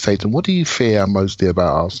mates, I used to say to them, what do you fear mostly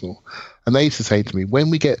about Arsenal? And they used to say to me,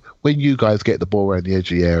 when you guys get the ball around the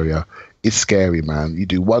edge of the area, it's scary, man. You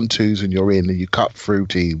do 1-2s and you're in and you cut through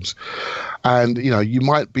teams. And, you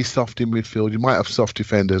might be soft in midfield, you might have soft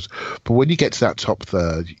defenders, but when you get to that top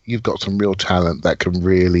third, you've got some real talent that can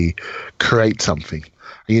really create something.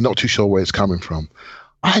 And you're not too sure where it's coming from.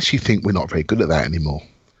 I actually think we're not very good at that anymore.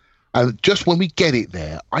 And just when we get it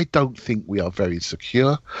there, I don't think we are very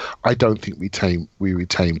secure. I don't think we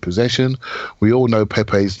retain possession. We all know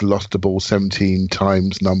Pepe's lost the ball 17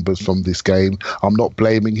 times numbers from this game. I'm not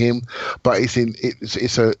blaming him, but it's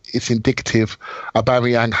indicative.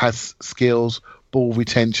 Aubameyang has skills. Ball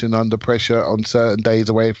retention under pressure on certain days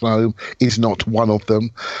away from home is not one of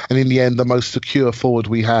them. And in the end, the most secure forward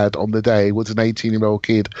we had on the day was an 18-year-old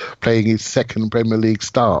kid playing his second Premier League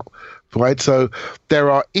start. Right, so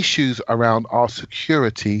there are issues around our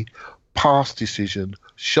security, pass decision,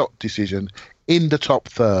 shot decision in the top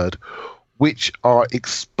third, which are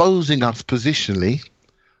exposing us positionally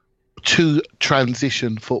to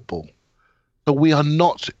transition football. So we are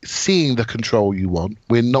not seeing the control you want.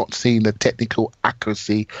 We're not seeing the technical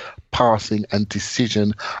accuracy, passing and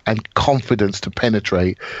decision and confidence to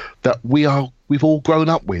penetrate that we've all grown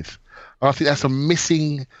up with. And I think that's a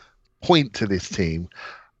missing point to this team.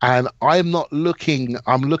 And I'm looking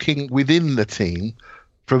within the team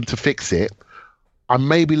to fix it. I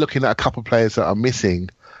may be looking at a couple of players that are missing,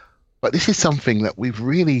 but this is something that we've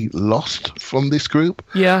really lost from this group.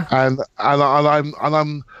 Yeah. And I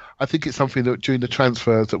think it's something that during the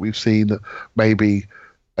transfers that we've seen that maybe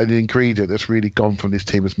an ingredient that's really gone from this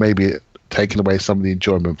team has maybe taken away some of the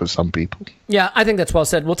enjoyment for some people. Yeah, I think that's well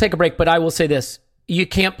said. We'll take a break, but I will say this. You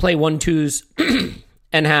can't play 1-2s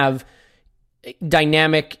and have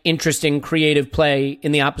dynamic, interesting, creative play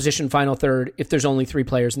in the opposition final third if there's only 3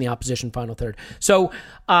 players in the opposition final third. So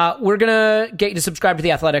we're going to get you to subscribe to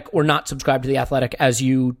The Athletic or not subscribe to The Athletic as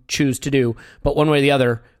you choose to do. But one way or the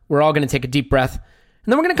other, we're all going to take a deep breath.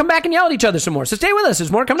 And then we're going to come back and yell at each other some more. So stay with us.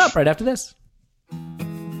 There's more coming up right after this.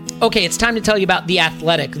 Okay, it's time to tell you about The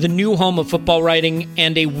Athletic, the new home of football writing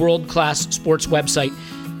and a world-class sports website.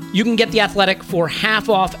 You can get The Athletic for half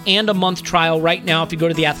off and a month trial right now if you go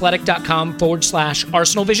to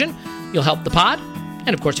theathletic.com/ArsenalVision. You'll help the pod, and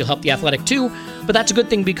of course you'll help The Athletic too, but that's a good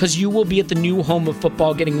thing because you will be at the new home of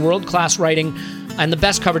football getting world-class writing and the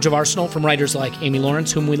best coverage of Arsenal from writers like Amy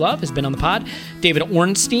Lawrence, whom we love, has been on the pod, David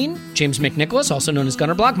Ornstein, James McNicholas, also known as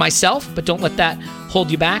Gunnerblog, myself, but don't let that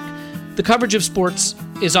hold you back. The coverage of sports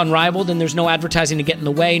is unrivaled, and there's no advertising to get in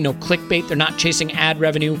the way, no clickbait. They're not chasing ad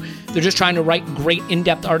revenue. They're just trying to write great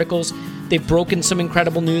in-depth articles. They've broken some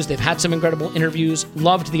incredible news. They've had some incredible interviews.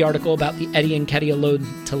 Loved the article about the Eddie Nketiah loan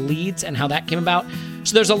to Leeds and how that came about.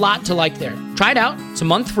 So there's a lot to like there. Try it out. It's a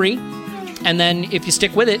month free. And then if you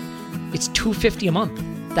stick with it, it's $2.50 a month.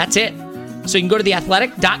 That's it. So you can go to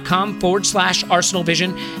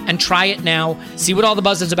theathletic.com/ArsenalVision and try it now. See what all the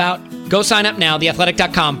buzz is about. Go sign up now,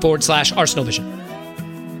 theathletic.com/ArsenalVision.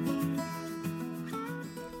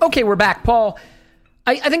 Okay, we're back. Paul,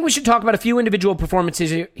 I think we should talk about a few individual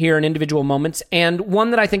performances here and individual moments, and one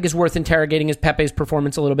that I think is worth interrogating is Pepe's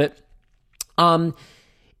performance a little bit.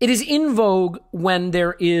 It is in vogue when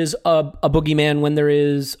there is a boogeyman, when there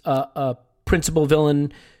is a principal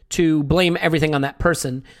villain, to blame everything on that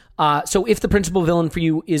person. So if the principal villain for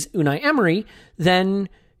you is Unai Emery, then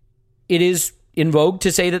it is in vogue to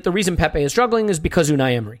say that the reason Pepe is struggling is because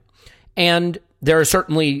Unai Emery. And there is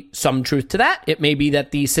certainly some truth to that. It may be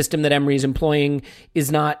that the system that Emery is employing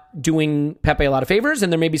is not doing Pepe a lot of favors, and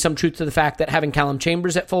there may be some truth to the fact that having Callum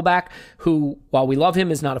Chambers at fullback, who, while we love him,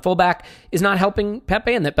 is not a fullback, is not helping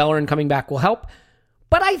Pepe, and that Bellerin coming back will help.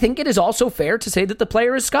 But I think it is also fair to say that the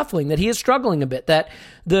player is scuffling, that he is struggling a bit, that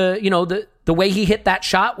the way he hit that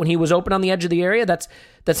shot when he was open on the edge of the area, that's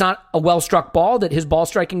not a well-struck ball, that his ball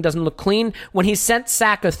striking doesn't look clean. When he sent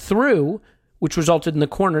Saka through, which resulted in the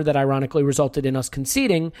corner that ironically resulted in us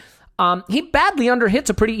conceding, he badly underhits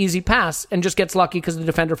a pretty easy pass and just gets lucky because the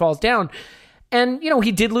defender falls down. And,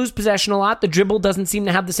 he did lose possession a lot. The dribble doesn't seem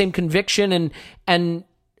to have the same conviction and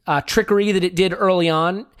trickery that it did early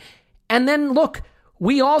on. And then, look,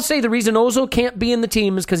 we all say the reason Ozil can't be in the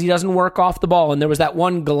team is because he doesn't work off the ball. And there was that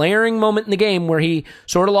one glaring moment in the game where he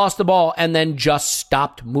sort of lost the ball and then just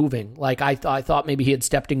stopped moving. Like I thought maybe he had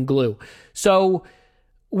stepped in glue. So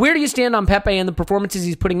where do you stand on Pepe and the performances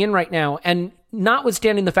he's putting in right now? And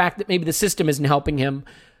notwithstanding the fact that maybe the system isn't helping him,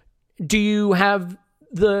 do you have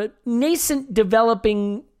the nascent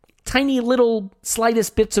developing tiny little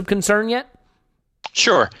slightest bits of concern yet?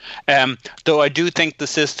 Sure. Though I do think the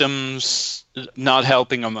system's not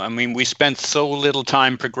helping him. I mean, we spent so little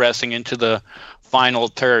time progressing into the final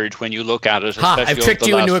third when you look at it. I've tricked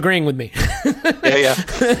you into agreeing with me. Yeah.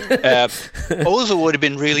 Ozil would have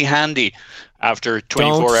been really handy after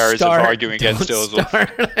 24 hours of arguing against Ozil.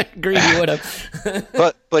 I agree, you would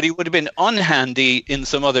have. but he would have been unhandy in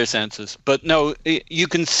some other senses. But no, you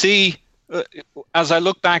can see, as I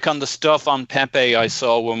look back on the stuff on Pepe I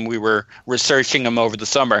saw when we were researching him over the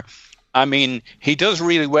summer, I mean, he does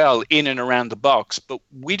really well in and around the box, but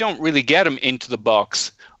we don't really get him into the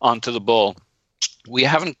box onto the ball. We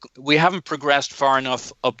haven't progressed far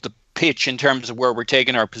enough up the pitch in terms of where we're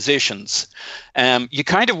taking our positions. You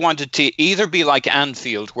kind of wanted to either be like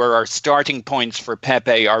Anfield, where our starting points for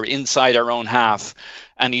Pepe are inside our own half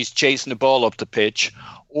and he's chasing the ball up the pitch,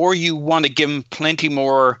 or you want to give him plenty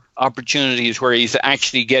more opportunities where he's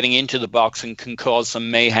actually getting into the box and can cause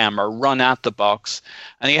some mayhem or run at the box.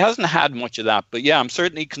 And he hasn't had much of that. But yeah, I'm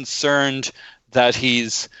certainly concerned that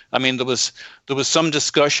there was there was some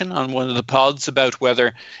discussion on one of the pods about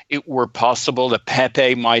whether it were possible that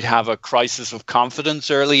Pepe might have a crisis of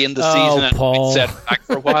confidence early in the season and been set back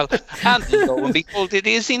for a while. And lo and behold, it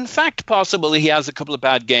is in fact possible he has a couple of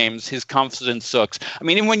bad games. His confidence sucks. I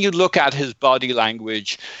mean, when you look at his body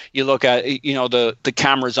language, you look at, the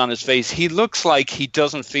cameras on his face, he looks like he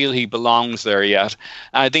doesn't feel he belongs there yet.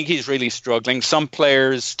 I think he's really struggling. Some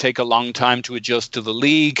players take a long time to adjust to the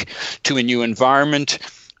league, to a new environment.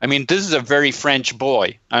 I mean, this is a very French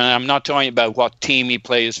boy, and I'm not talking about what team he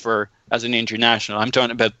plays for as an international. I'm talking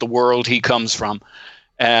about the world he comes from.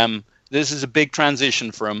 This is a big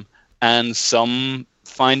transition for him, and some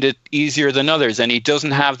find it easier than others, and he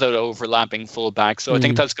doesn't have that overlapping fullback, so I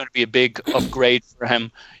think that's going to be a big upgrade for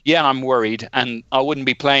him. Yeah, I'm worried, and I wouldn't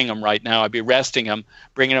be playing him right now. I'd be resting him,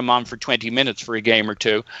 bringing him on for 20 minutes for a game or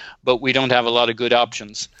two, but we don't have a lot of good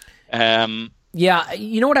options. Yeah,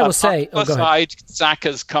 you know what I will say? On the side,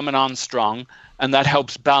 Saka's coming on strong, and that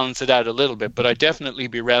helps balance it out a little bit. But I'd definitely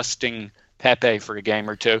be resting Pepe for a game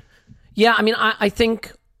or two. Yeah, I mean, I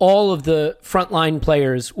think all of the frontline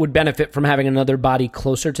players would benefit from having another body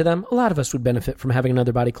closer to them. A lot of us would benefit from having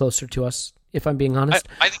another body closer to us, if I'm being honest.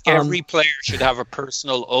 I think every player should have a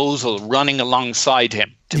personal Ozil running alongside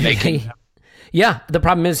him to make him. Yeah, the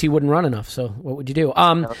problem is he wouldn't run enough, so what would you do?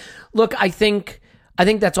 Look, I think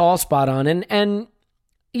that's all spot on. And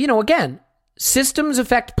again, systems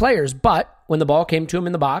affect players, but when the ball came to him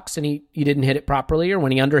in the box and he didn't hit it properly, or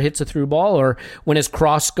when he underhits a through ball, or when his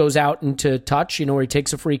cross goes out into touch, where he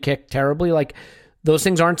takes a free kick terribly, like those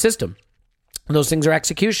things aren't system. Those things are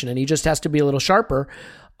execution, and he just has to be a little sharper.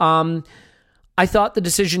 I thought the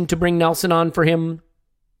decision to bring Nelson on for him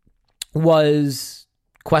was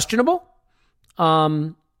questionable. I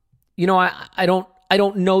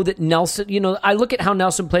don't know that Nelson, I look at how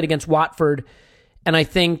Nelson played against Watford, and I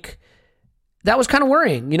think that was kind of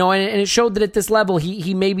worrying, and it showed that at this level,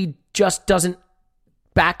 he maybe just doesn't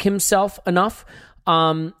back himself enough.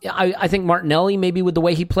 I think Martinelli, maybe with the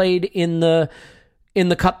way he played in the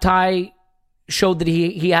cup tie, showed that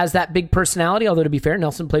he has that big personality, although to be fair,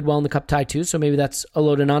 Nelson played well in the cup tie too, so maybe that's a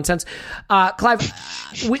load of nonsense. Clive,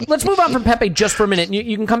 let's move on from Pepe just for a minute.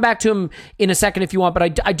 You can come back to him in a second if you want,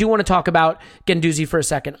 but I do want to talk about Guendouzi for a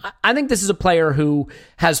second. I think this is a player who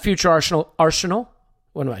has future Arsenal.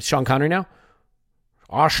 What am I, Sean Connery now?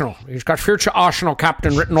 Arsenal. He's got future Arsenal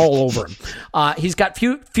captain written all over him. He's got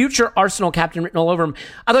future Arsenal captain written all over him.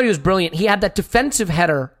 I thought he was brilliant. He had that defensive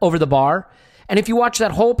header over the bar. And if you watch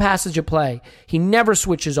that whole passage of play, he never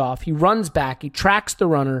switches off. He runs back. He tracks the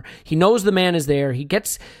runner. He knows the man is there. He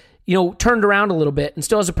gets, turned around a little bit and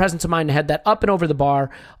still has a presence of mind to head that up and over the bar.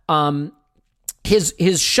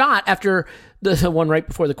 His shot after the one right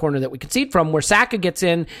before the corner that we concede from, where Saka gets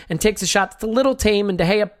in and takes a shot that's a little tame, and De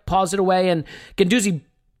Gea paws it away, and Guendouzi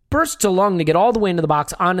bursts along to get all the way into the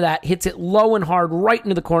box, onto that, hits it low and hard right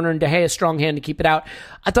into the corner, and De Gea's strong hand to keep it out.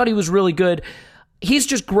 I thought he was really good. He's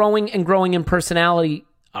just growing and growing in personality.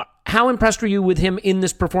 How impressed were you with him in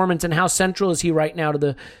this performance, and how central is he right now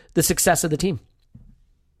to the success of the team?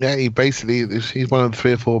 Yeah, he's one of the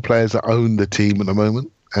 3 or 4 players that own the team at the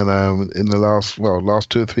moment. And in the last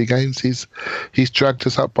 2 or 3 games, he's dragged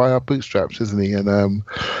us up by our bootstraps, isn't he? And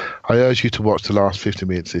I urge you to watch the last 50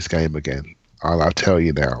 minutes of this game again. And I'll tell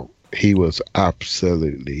you now, he was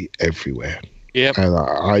absolutely everywhere. Yep. And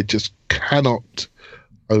I just cannot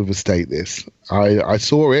overstate this. I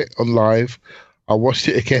saw it on live. I watched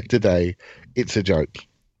it again today. It's a joke.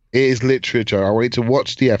 It is literally a joke. I wanted to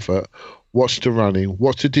watch the effort, watch the running,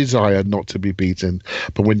 watch the desire not to be beaten.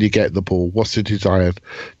 But when you get the ball, what's the desire?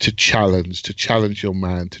 To challenge your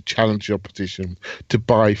man, to challenge your position, to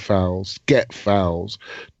buy fouls, get fouls,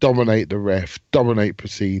 dominate the ref, dominate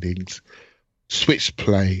proceedings, switch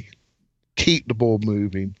play, keep the ball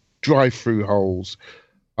moving, drive through holes.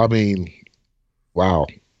 I mean, wow.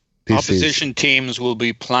 Opposition teams will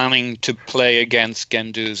be planning to play against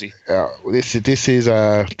Guendouzi. This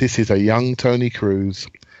is a young Toni Kroos.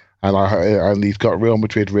 And he's got Real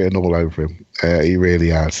Madrid written all over him. He really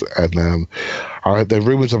has. And the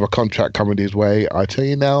rumours of a contract coming his way. I tell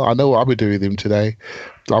you now, I know what I would do with him today.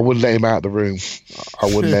 I wouldn't let him out of the room. I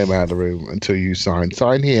wouldn't let him out of the room until you sign.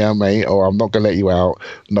 Sign here, mate, or I'm not going to let you out.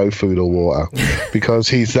 No food or water, because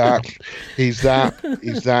he's that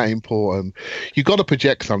important. You got to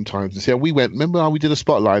project sometimes and say, remember how we did a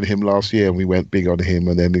spotlight on him last year, and we went big on him,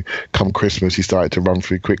 and then come Christmas he started to run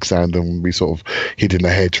through quicksand, and we sort of hit in the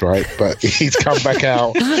hedge, right? But he's come back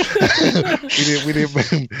out. we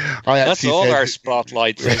didn't. That's all our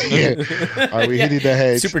spotlights. We hit in the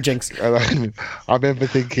head. Super jinx. And I remember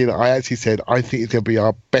thinking, I actually said, I think he's going to be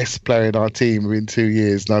our best player in our team within 2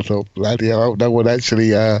 years. And I thought, bloody, I hope no one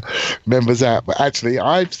actually remembers that. But actually,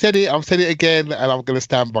 I've said it again, and I'm going to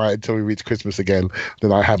stand by it until we reach Christmas again.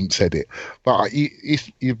 Then I haven't said it. But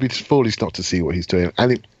you'd be foolish not to see what he's doing.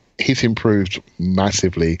 And he's improved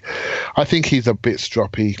massively. I think he's a bit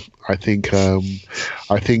stroppy. I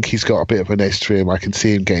think he's got a bit of an edge to him. I can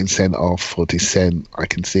see him getting sent off for dissent. I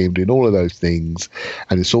can see him doing all of those things,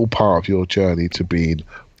 and it's all part of your journey to being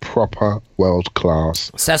proper world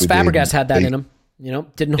class. Cesc Fabregas had that in him. Didn't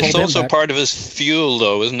hold him back. It's also part of his fuel,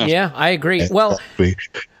 though, isn't it? Yeah, I agree. Well,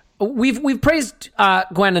 we've praised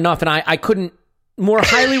Gwen enough, and I couldn't more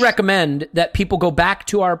highly recommend that people go back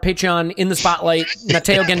to our Patreon In the Spotlight,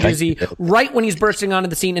 Matteo Guendouzi, right when he's bursting onto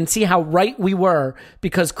the scene, and see how right we were,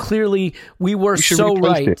 because clearly we were so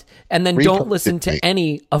right. And then don't listen to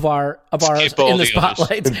any of ours In the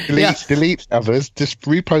Spotlight. Delete others. Just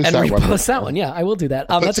repost and that one. Repost that one. Yeah, I will do that.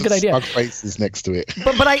 That's a good idea. Smug faces next to it.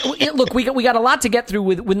 But look, we got a lot to get through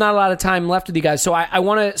with not a lot of time left with you guys. So I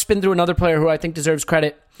want to spin through another player who I think deserves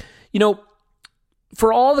credit.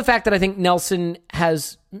 For all the fact that I think Nelson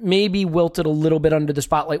has maybe wilted a little bit under the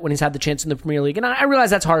spotlight when he's had the chance in the Premier League, and I realize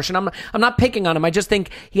that's harsh, and I'm not picking on him. I just think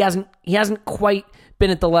he hasn't quite been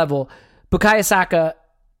at the level. Bukayo Saka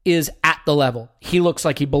is at the level. He looks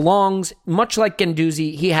like he belongs. Much like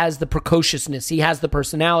Guendouzi, he has the precociousness, he has the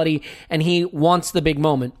personality, and he wants the big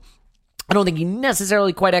moment. I don't think he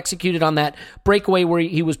necessarily quite executed on that breakaway where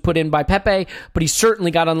he was put in by Pepe, but he certainly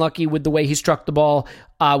got unlucky with the way he struck the ball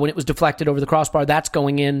when it was deflected over the crossbar. That's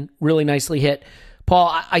going in, really nicely hit.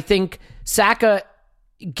 Paul, I think Saka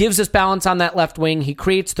gives us balance on that left wing. He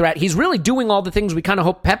creates threat. He's really doing all the things we kind of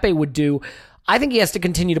hope Pepe would do. I think he has to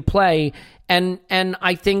continue to play, and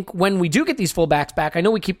I think when we do get these fullbacks back, I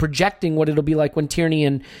know we keep projecting what it'll be like when Tierney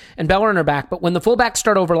and Bellerin are back, but when the fullbacks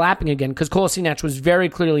start overlapping again, because Kolasinac was very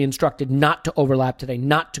clearly instructed not to overlap today,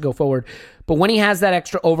 not to go forward, but when he has that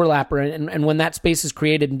extra overlapper and when that space is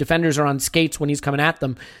created and defenders are on skates when he's coming at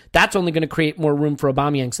them, that's only going to create more room for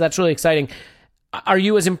Aubameyang, so that's really exciting. Are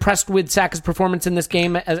you as impressed with Saka's performance in this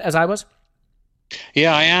game as I was?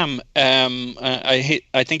 Yeah, I am.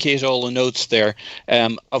 I think he hit all the notes there.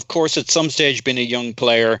 Of course, at some stage, being a young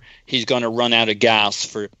player, he's going to run out of gas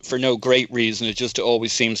for no great reason. It just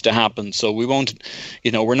always seems to happen. So we won't,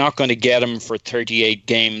 we're not going to get him for 38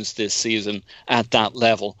 games this season at that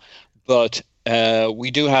level. But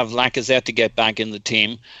we do have Lacazette to get back in the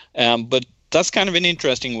team. But that's kind of an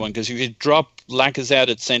interesting one, because if you drop Lacazette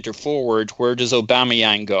at centre forward, where does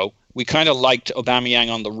Aubameyang go? We kind of liked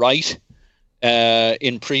Aubameyang on the right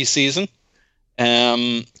in pre-season.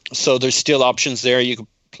 So there's still options there. You could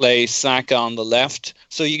play Saka on the left.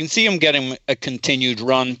 So you can see him getting a continued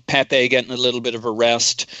run, Pepe getting a little bit of a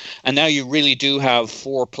rest. And now you really do have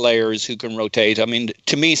four players who can rotate. I mean,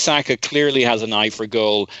 to me, Saka clearly has an eye for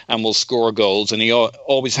goal and will score goals. And he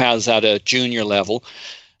always has at a junior level.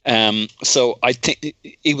 So I think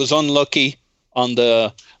he was unlucky on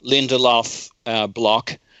the Lindelof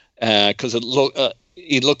block because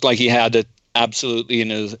he looked like he had it absolutely in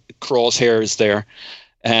his crosshairs there.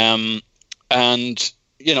 And,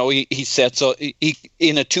 he said, so he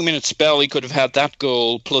in a 2-minute spell, he could have had that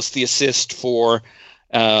goal plus the assist for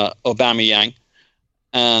Aubameyang.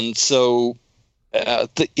 And so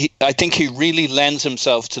I think he really lends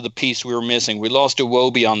himself to the piece we were missing. We lost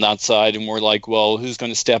Iwobi on that side, and we're like, well, who's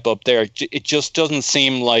going to step up there? It just doesn't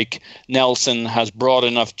seem like Nelson has brought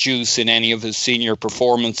enough juice in any of his senior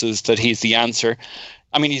performances that he's the answer.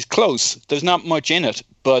 I mean, he's close. There's not much in it,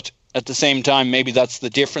 but at the same time, maybe that's the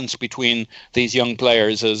difference between these young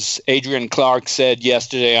players. As Adrian Clark said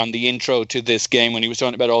yesterday on the intro to this game when he was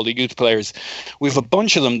talking about all the youth players, we have a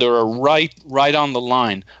bunch of them that are right on the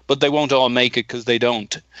line, but they won't all make it because they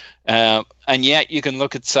don't. And yet you can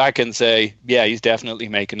look at Saka and say, yeah, he's definitely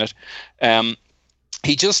making it.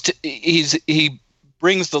 He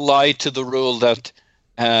brings the lie to the rule that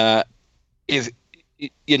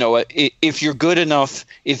if you're good enough,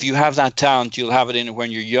 if you have that talent, you'll have it in when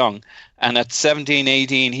you're young. And at 17,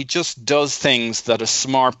 18, he just does things that a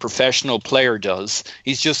smart professional player does.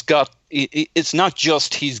 He's just got, it's not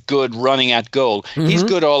just he's good running at goal. Mm-hmm. He's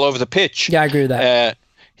good all over the pitch. Yeah, I agree with that.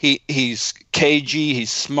 He's cagey,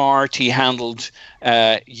 he's smart. He handled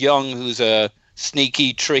Young, who's a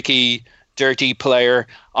sneaky, tricky, dirty player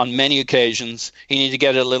on many occasions. He needed to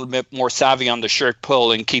get a little bit more savvy on the shirt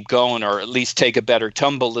pull and keep going, or at least take a better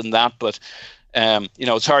tumble than that. But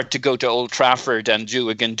It's hard to go to Old Trafford and do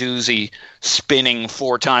a Guendouzi spinning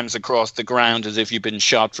 4 times across the ground as if you've been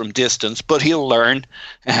shot from distance, but he'll learn.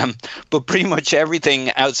 But pretty much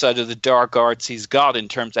everything outside of the dark arts he's got in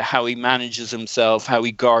terms of how he manages himself, how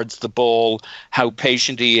he guards the ball, how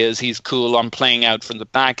patient he is. He's cool on playing out from the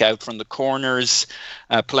back, out from the corners,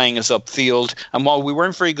 playing us upfield. And while we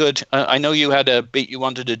weren't very good, I know you had a bit you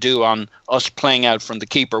wanted to do on us playing out from the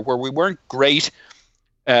keeper, where we weren't great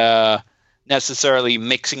necessarily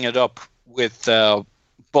mixing it up with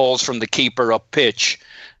balls from the keeper up pitch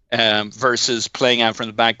versus playing out from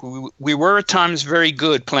the back. We were at times very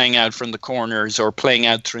good playing out from the corners or playing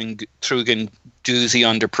out through Guendouzi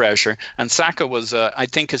under pressure. And Saka was, I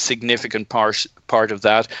think, a significant part of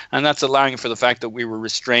that. And that's allowing for the fact that we were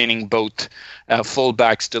restraining both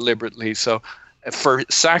fullbacks deliberately. So for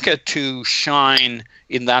Saka to shine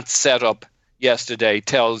in that setup yesterday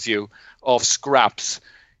tells you off scraps,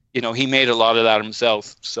 he made a lot of that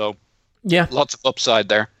himself. So yeah, lots of upside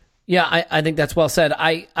there. Yeah, I think that's well said.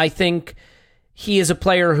 I think he is a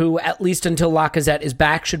player who, at least until Lacazette is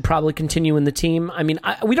back, should probably continue in the team. I mean,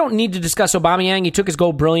 we don't need to discuss Aubameyang. He took his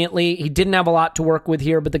goal brilliantly. He didn't have a lot to work with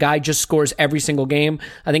here, but the guy just scores every single game.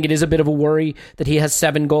 I think it is a bit of a worry that he has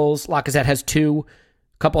 7 goals. Lacazette has 2.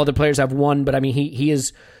 A couple other players have 1, but I mean,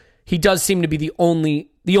 he does seem to be the only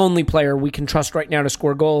player we can trust right now to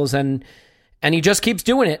score goals, and he just keeps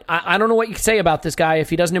doing it. I don't know what you can say about this guy. If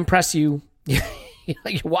he doesn't impress you, you're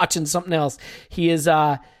watching something else. He is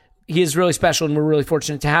really special, and we're really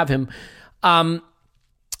fortunate to have him.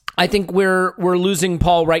 I think we're losing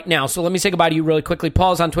Paul right now, so let me say goodbye to you really quickly.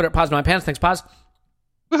 Paul's on Twitter at PazMyPants. Thanks, Paz.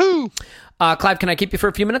 Woohoo! Clive, can I keep you for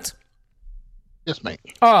a few minutes? Yes, mate.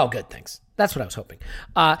 Oh, good. Thanks. That's what I was hoping.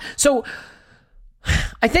 So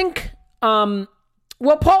I think.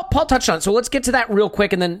 Well, Paul touched on it, so let's get to that real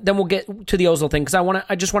quick, and then we'll get to the Ozil thing, because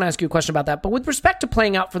I just want to ask you a question about that. But with respect to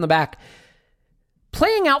playing out from the back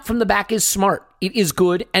is smart. It is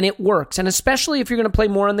good, and it works. And especially if you're going to play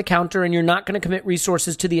more on the counter and you're not going to commit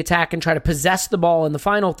resources to the attack and try to possess the ball in the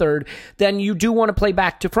final third, then you do want to play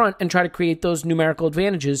back to front and try to create those numerical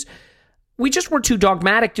advantages. We just were too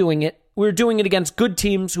dogmatic doing it. We were doing it against good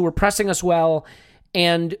teams who were pressing us well,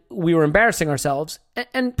 and we were embarrassing ourselves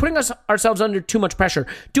and putting ourselves under too much pressure.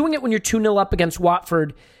 Doing it when you're 2-0 up against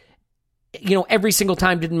Watford, every single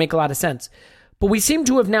time didn't make a lot of sense. But we seem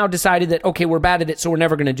to have now decided that, okay, we're bad at it, so we're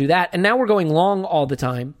never going to do that. And now we're going long all the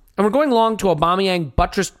time. And we're going long to Aubameyang,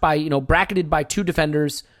 buttressed by, bracketed by 2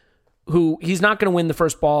 defenders who he's not going to win the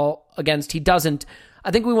first ball against. He doesn't.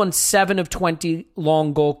 I think we won 7 of 20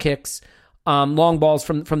 long goal kicks, long balls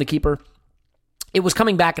from the keeper. It was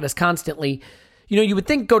coming back at us constantly. You would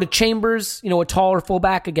think go to Chambers, a taller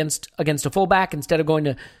fullback against a fullback instead of going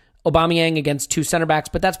to Aubameyang against 2 center backs,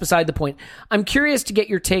 but that's beside the point. I'm curious to get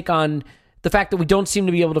your take on the fact that we don't seem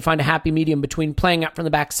to be able to find a happy medium between playing out from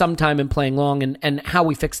the back sometime and playing long, and how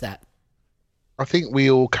we fix that. I think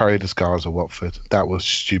we all carry the scars of Watford. That was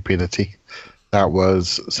stupidity. That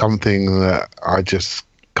was something that I just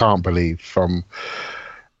can't believe.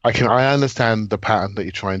 I understand the pattern that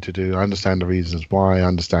you're trying to do. I understand the reasons why. I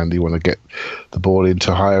understand you want to get the ball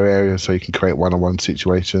into higher areas so you can create one-on-one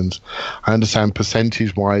situations. I understand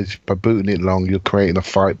percentage-wise, by booting it long, you're creating a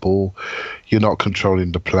fight ball. You're not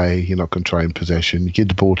controlling the play. You're not controlling possession. You give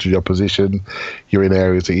the ball to the opposition. You're in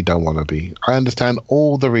areas that you don't want to be. I understand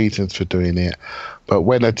all the reasons for doing it. But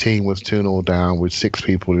when a team was 2-0 down with 6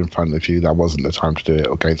 people in front of you, that wasn't the time to do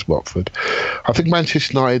it against Watford. I think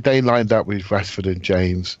Manchester United, they lined up with Rashford and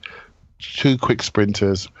James, 2 quick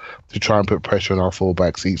sprinters to try and put pressure on our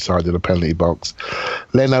fullbacks each side of the penalty box.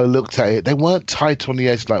 Leno looked at it. They weren't tight on the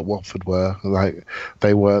edge like Watford were. Like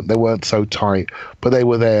they weren't so tight, but they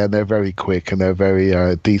were there, and they're very quick and they're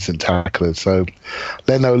very decent tacklers. So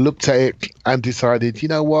Leno looked at it and decided, you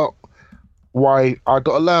know what? Why I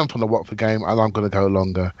got to learn from the Watford game, and I'm going to go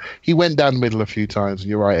longer. He went down the middle a few times, and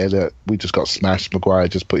you're right, Elliot. We just got smashed. Maguire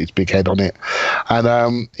just put his big head on it,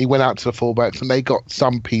 and he went out to the fullbacks, and they got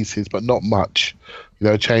some pieces, but not much.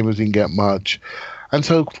 Chambers didn't get much, and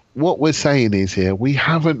so what we're saying is here we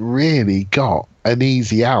haven't really got an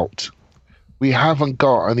easy out. We haven't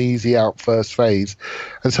got an easy out first phase,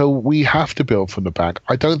 and so we have to build from the back.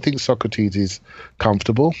 I don't think Socrates is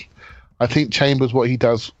comfortable. I think Chambers, what he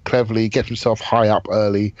does cleverly, gets himself high up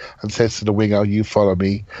early and says to the winger, you follow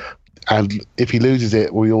me. And if he loses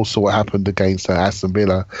it, we all saw what happened against Aston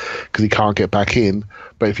Villa because he can't get back in.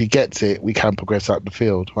 But if he gets it, we can progress up the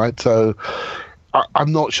field, right? So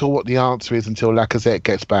I'm not sure what the answer is until Lacazette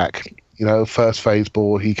gets back. first phase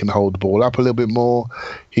ball, he can hold the ball up a little bit more.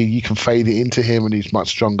 You can fade it into him, and he's much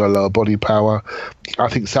stronger, lower body power. I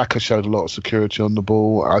think Saka showed a lot of security on the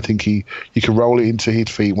ball. I think you can roll it into his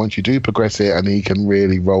feet once you do progress it, and he can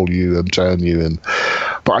really roll you and turn you.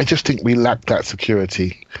 But I just think we lack that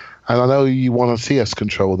security. And I know you want to see us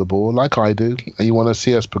control the ball, like I do, and you want to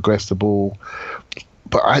see us progress the ball.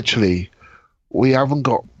 But actually, we haven't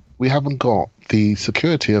got the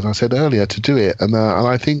security, as I said earlier, to do it. And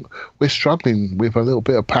I think we're struggling with a little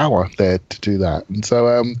bit of power there to do that. And so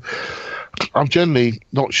I'm generally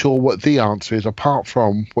not sure what the answer is, apart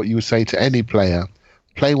from what you would say to any player.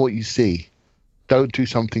 Play what you see. Don't do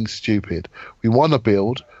something stupid. We want to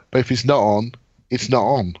build, but if it's not on, it's not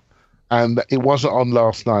on. And it wasn't on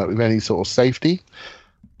last night with any sort of safety.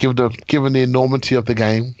 Given the enormity of the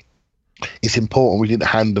game, it's important we didn't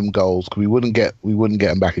hand them goals, because we wouldn't get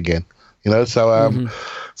them back again. So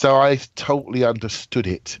I totally understood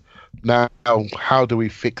it. Now, how do we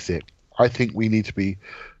fix it? I think we need to be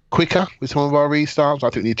quicker with some of our restarts. I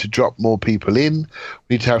think we need to drop more people in.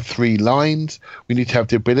 We need to have 3 lines. We need to have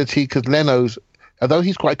the ability, because Leno's, although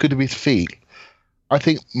he's quite good with his feet, I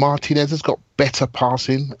think Martinez has got better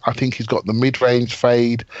passing. I think he's got the mid-range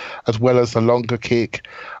fade as well as the longer kick.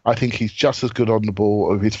 I think he's just as good on the ball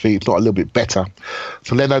with his feet, if not a little bit better.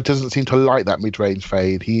 So Leno doesn't seem to like that mid-range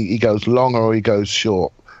fade. He goes long or he goes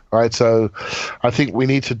short. Right, so I think we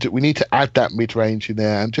need to add that mid-range in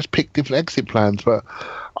there and just pick different exit plans. But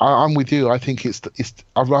I'm with you. I think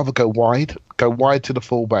I'd rather go wide to the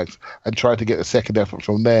fullbacks and try to get a second effort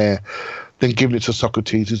from there than giving it to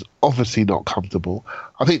Sokratis, who's obviously not comfortable.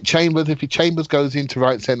 I think Chambers, if Chambers goes into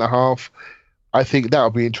right centre half, I think that'll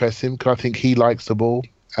be interesting, because I think he likes the ball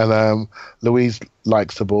and Luiz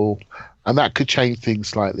likes the ball. And that could change things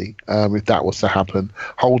slightly if that was to happen.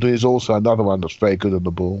 Holden is also another one that's very good on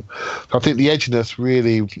the ball. So I think the edginess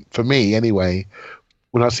really, for me anyway,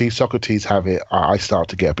 when I see Sokratis have it, I start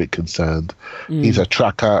to get a bit concerned. He's a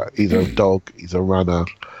tracker, he's a dog, he's a runner.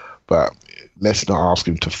 But let's not ask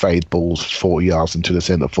him to fade balls 40 yards into the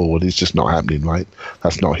centre forward. It's just not happening, right?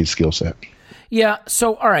 That's not his skill set. Yeah,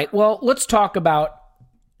 so, all right. Well, let's talk about,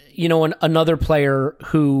 another player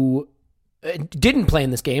who didn't play in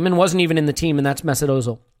this game and wasn't even in the team, and that's Mesut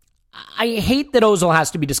Ozil. I hate that Ozil has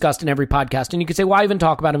to be discussed in every podcast, and you could say, why even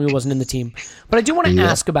talk about him? He wasn't in the team. But I do want to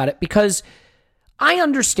ask about it, because I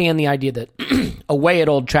understand the idea that away at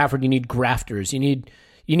Old Trafford, you need grafters. You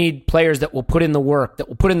need players that will put in the work, that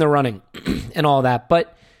will put in the running and all that.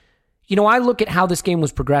 But, I look at how this game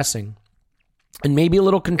was progressing, and maybe a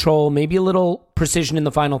little control, maybe a little precision in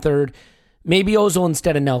the final third, maybe Ozil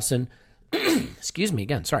instead of Nelson. Excuse me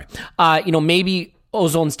again, sorry. Maybe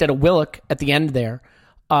Ozil instead of Willock at the end there.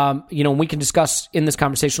 We can discuss in this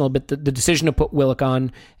conversation a little bit the decision to put Willock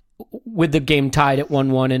on with the game tied at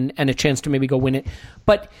 1-1 and a chance to maybe go win it.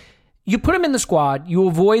 But you put him in the squad, you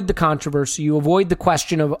avoid the controversy, you avoid the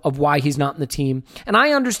question of why he's not in the team. And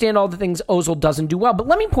I understand all the things Ozil doesn't do well, but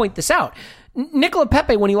let me point this out. Nicola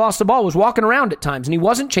Pepe, when he lost the ball, was walking around at times, and he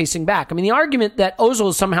wasn't chasing back. I mean, the argument that Ozil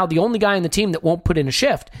is somehow the only guy in the team that won't put in a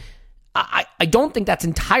shift, I don't think that's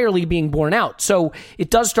entirely being borne out. So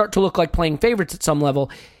it does start to look like playing favorites at some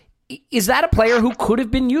level. Is that a player who could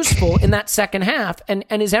have been useful in that second half? And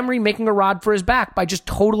is Emery making a rod for his back by just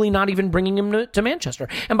totally not even bringing him to Manchester?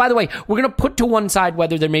 And by the way, we're going to put to one side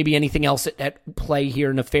whether there may be anything else at play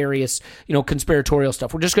here, nefarious, conspiratorial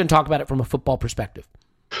stuff. We're just going to talk about it from a football perspective.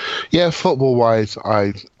 Yeah, football-wise,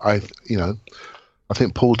 I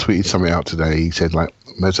think Paul tweeted something out today. He said,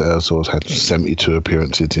 Mesut Ozil's had 72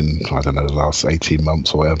 appearances in, the last 18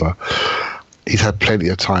 months or whatever. He's had plenty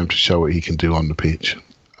of time to show what he can do on the pitch.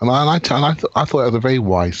 And I thought it was a very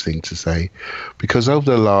wise thing to say, because over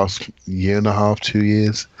the last year and a half, 2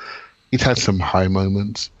 years, he's had some high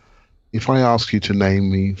moments. If I ask you to name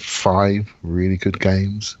me 5 really good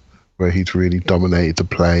games where he's really dominated the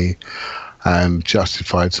play and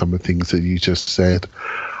justified some of the things that you just said,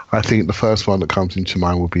 I think the first one that comes into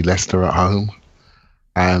mind would be Leicester at home.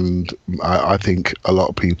 And I think a lot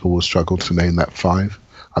of people will struggle to name that 5.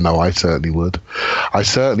 I know I certainly would. I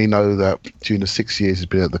certainly know that during the 6 years he's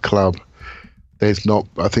been at the club, I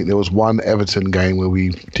think there was one Everton game where we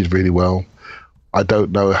did really well. I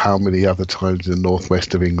don't know how many other times in the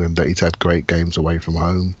northwest of England that he's had great games away from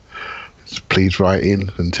home. Please write in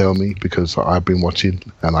and tell me, because I've been watching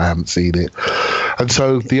and I haven't seen it. And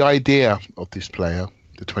so the idea of this player,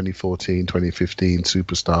 the 2014, 2015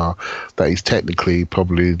 superstar, that he's technically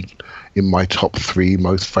probably in my top 3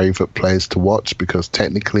 most favourite players to watch, because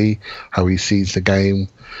technically how he sees the game,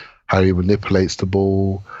 how he manipulates the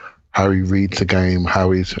ball, how he reads the game,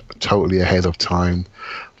 how he's totally ahead of time,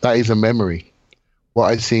 that is a memory.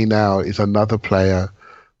 What I see now is another player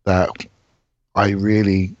that I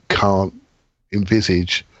really can't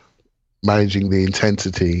envisage managing the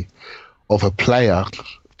intensity of a player.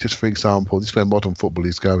 Just for example, this is where modern football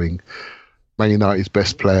is going. Man United's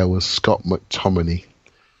best player was Scott McTominay.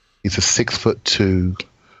 He's a 6'2",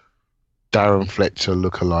 Darren Fletcher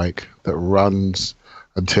lookalike that runs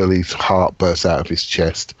until his heart bursts out of his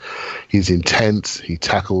chest. He's intense, he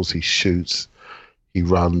tackles, he shoots, he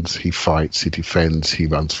runs, he fights, he defends, he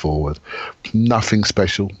runs forward. Nothing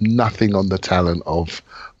special, nothing on the talent of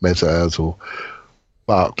Mesut Ozil,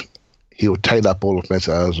 but he'll take that ball of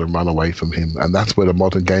Mesut Ozil and run away from him, and that's where the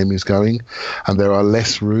modern game is going. And there are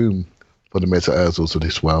less room for the Mesut Ozils of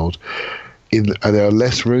this world. And there are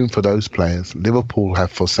less room for those players. Liverpool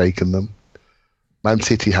have forsaken them. Man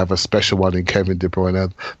City have a special one in Kevin De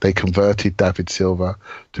Bruyne. They converted David Silva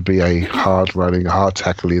to be a hard-running,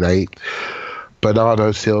 hard-tackling 8.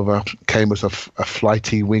 Bernardo Silva came as a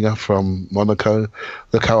flighty winger from Monaco.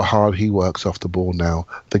 Look how hard he works off the ball now.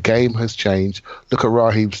 The game has changed. Look at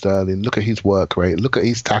Raheem Sterling. Look at his work rate. Look at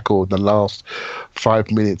his tackle in the last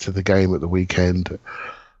 5 minutes of the game at the weekend.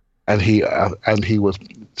 And he was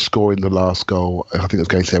scoring the last goal. I think it was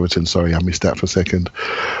against Everton. Sorry, I missed that for a second.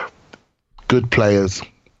 Good players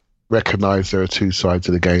recognise there are two sides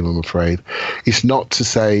of the game, I'm afraid. It's not to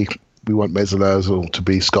say we want Mesut Ozil to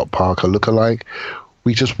be Scott Parker lookalike.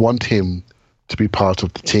 We just want him to be part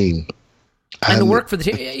of the team. And to work for the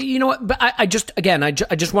team. You know what? But I just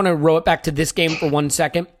want to row it back to this game for 1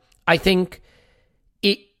 second. I think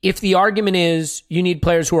if the argument is you need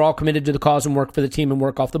players who are all committed to the cause and work for the team and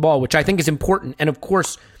work off the ball, which I think is important and, of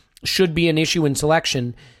course, should be an issue in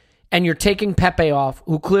selection, and you're taking Pepe off,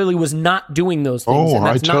 who clearly was not doing those things. And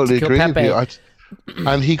that's I totally not to kill agree Pepe. with you.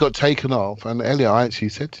 And he got taken off. And Elliot, I actually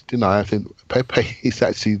said, didn't I? I think Pepe is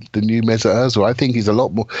actually the new Mesut Ozil. I think he's a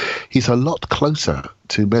lot closer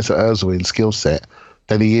to Mesut Ozil in skill set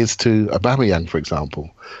than he is to Aubameyang, for example.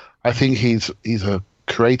 I think he's a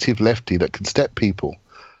creative lefty that can step people.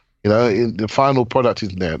 You know, the final product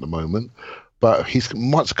isn't there at the moment, but he's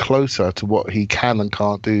much closer to what he can and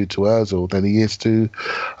can't do to Ozil than he is to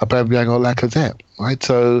Aubameyang or Lacazette, right?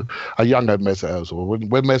 So a younger Mesut Ozil.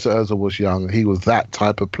 When Mesut Ozil was young, he was that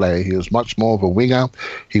type of player. He was much more of a winger.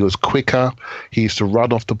 He was quicker. He used to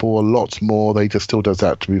run off the ball lots more. He just still does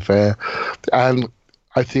that, to be fair. And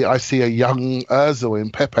I see a young Ozil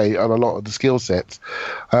in Pepe on a lot of the skill sets.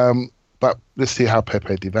 But let's see how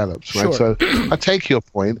Pepe develops, right? Sure. So I take your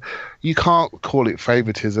point. You can't call it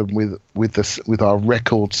favoritism with our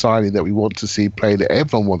record signing that we want to see play, that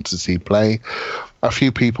everyone wants to see play. A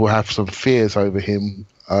few people have some fears over him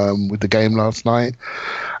with the game last night,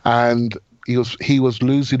 and he was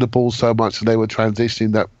losing the ball so much and they were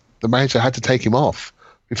transitioning that the manager had to take him off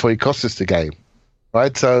before he cost us the game,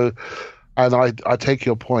 right? So, and I take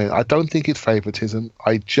your point. I don't think it's favoritism.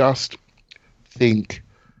 I just think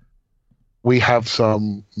we have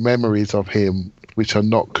some memories of him which are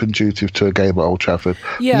not conducive to a game at Old Trafford.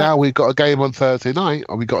 Yeah. Now we've got a game on Thursday night,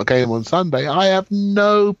 or we've got a game on Sunday. I have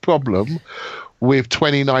no problem with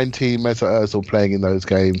 2019 Mesut Ozil playing in those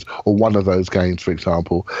games, or one of those games, for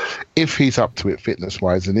example, if he's up to it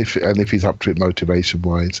fitness-wise and if he's up to it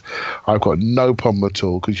motivation-wise. I've got no problem at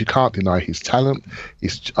all, because you can't deny his talent.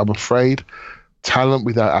 I'm afraid talent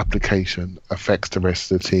without application affects the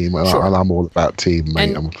rest of the team, and, sure. and I'm all about team,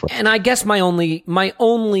 mate. And I guess my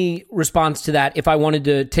only response to that, if I wanted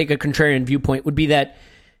to take a contrarian viewpoint, would be that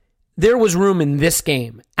there was room in this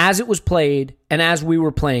game, as it was played and as we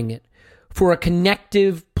were playing it, for a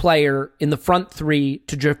connective player in the front three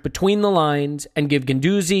to drift between the lines and give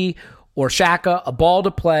Guendouzi or Xhaka a ball to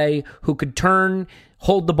play, who could turn,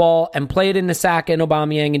 hold the ball, and play it into Saka and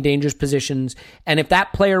Aubameyang in dangerous positions. And if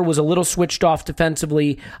that player was a little switched off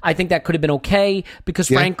defensively, I think that could have been okay, because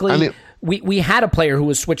frankly, we had a player who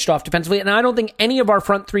was switched off defensively, and I don't think any of our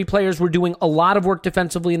front three players were doing a lot of work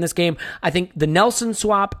defensively in this game. I think the Nelson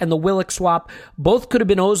swap and the Willock swap both could have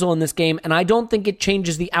been Ozil in this game, and I don't think it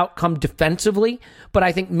changes the outcome defensively, but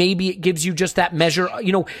I think maybe it gives you just that measure.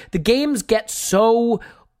 You know, the games get so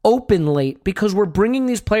open late because we're bringing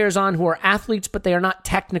these players on who are athletes, but they are not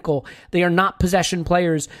technical. They are not possession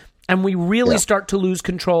players. And we really start to lose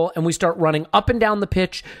control, and we start running up and down the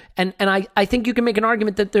pitch. And I think you can make an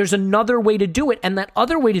argument that there's another way to do it. And that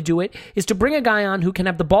other way to do it is to bring a guy on who can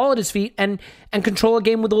have the ball at his feet and control a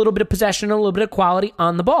game with a little bit of possession and a little bit of quality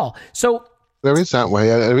on the ball. So there is that way.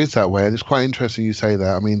 And it's quite interesting you say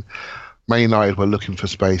that. I mean, Man United were looking for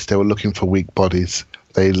space. They were looking for weak bodies.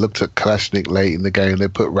 They looked at Kalashnik late in the game. They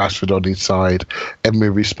put Rashford on his side. Emery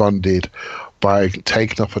responded. by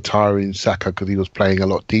taking off a tiring Saka because he was playing a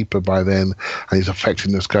lot deeper by then, and his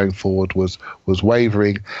effectiveness going forward was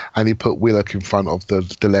wavering. And he put Willock in front of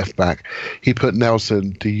the left back. He put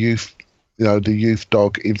Nelson, the youth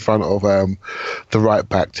dog, in front of the right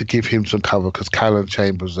back to give him some cover because Callum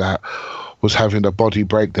Chambers was having a body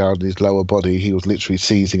breakdown in his lower body. He was literally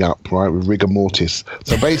seizing up, right, with rigor mortis.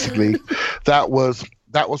 So basically, that was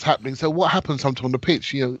happening. So what happens sometimes on the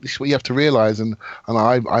pitch? This is what you have to realise. And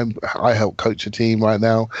I help coach a team right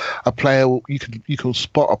now. A player, you can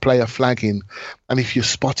spot a player flagging, and if you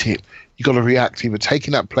spot it, you got to react, either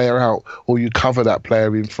taking that player out or you cover that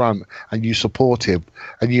player in front and you support him,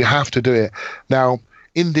 and you have to do it. Now,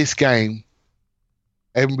 in this game,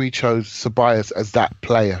 Emery chose Ceballos as that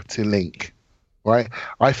player to link, right?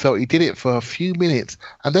 I felt he did it for a few minutes,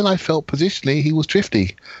 and then I felt positionally he was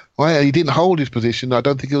drifty, right? He didn't hold his position. I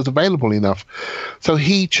don't think it was available enough. So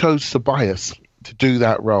he chose Ceballos to do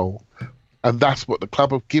that role, and that's what the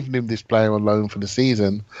club have given him, this player on loan for the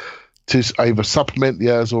season, to either supplement the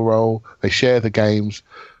Ozil role. They share the games,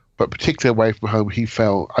 but particularly away from home,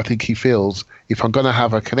 I think he feels, if I'm going to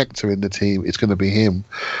have a connector in the team, it's going to be him.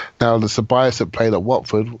 Now, the Ceballos that played at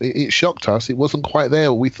Watford, it shocked us. It wasn't quite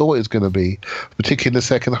there what we thought it was going to be, particularly in the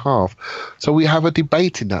second half. So we have a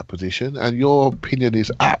debate in that position, and your opinion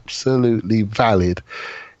is absolutely valid,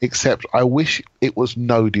 except I wish it was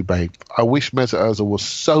no debate. I wish Mesut Ozil was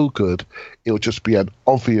so good, it would just be an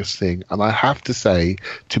obvious thing. And I have to say,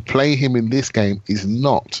 to play him in this game is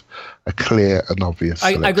not a clear and obvious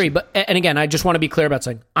selection. I agree, and again, I just want to be clear about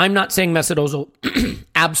something. I'm not saying Mesut Ozil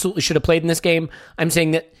absolutely should have played in this game. I'm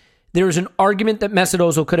saying that there is an argument that Mesut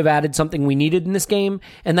Ozil could have added something we needed in this game,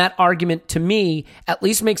 and that argument, to me, at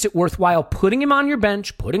least makes it worthwhile putting him on your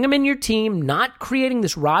bench, putting him in your team, not creating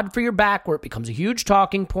this rod for your back where it becomes a huge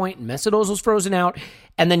talking point and Mesut Ozil's frozen out,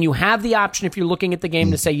 and then you have the option, if you're looking at the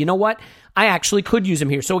game, to say, you know what, I actually could use him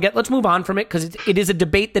here. So again, let's move on from it, because it is a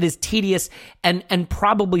debate that is tedious and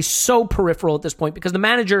probably so peripheral at this point, because the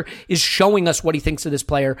manager is showing us what he thinks of this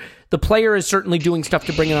player. The player is certainly doing stuff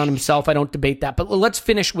to bring it on himself. I don't debate that. But let's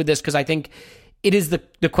finish with this, because I think it is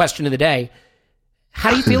the question of the day. How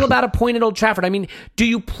do you feel about a point at Old Trafford? I mean, do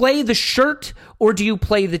you play the shirt or do you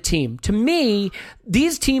play the team? To me,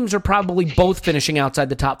 these teams are probably both finishing outside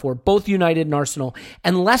the top four, both United and Arsenal,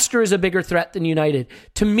 and Leicester is a bigger threat than United.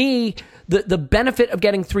 To me, the benefit of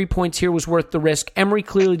getting 3 points here was worth the risk. Emery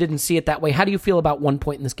clearly didn't see it that way. How do you feel about 1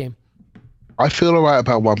 point in this game? I feel all right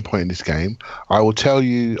about 1 point in this game. I will tell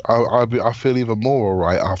you, I feel even more all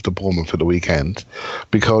right after Bournemouth for the weekend,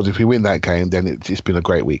 because if we win that game, then it's been a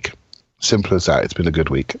great week. Simple as that. It's been a good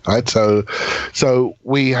week, right? So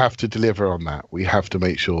we have to deliver on that. We have to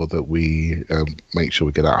make sure that we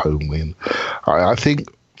get that home win. I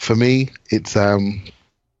think for me,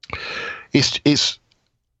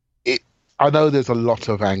 I know there's a lot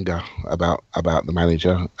of anger about the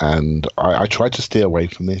manager, and I try to steer away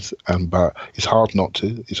from this, but it's hard not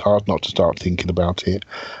to. It's hard not to start thinking about it.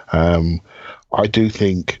 I do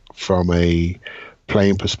think from a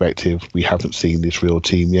playing perspective, we haven't seen this real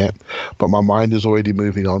team yet, but my mind is already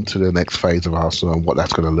moving on to the next phase of Arsenal and what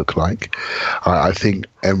that's going to look like. I think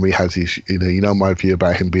Emery has his, my view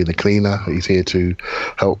about him being a cleaner. He's here to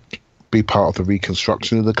help be part of the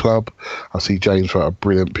reconstruction of the club. I see James wrote a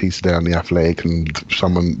brilliant piece down the Athletic, and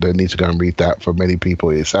they need to go and read that. For many people,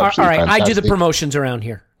 it's absolutely fantastic. I do the promotions around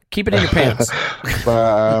here. Keep it in your pants.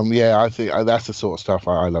 But I think that's the sort of stuff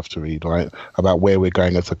I love to read, right? About where we're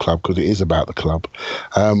going as a club, because it is about the club.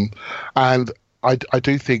 And I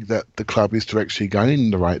do think that the club is actually going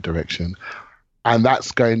in the right direction. And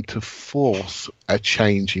that's going to force a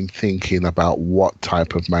change in thinking about what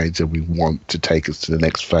type of manager we want to take us to the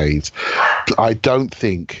next phase. I don't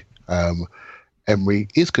think Emery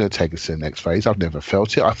is going to take us to the next phase. I've never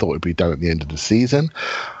felt it. I thought it would be done at the end of the season.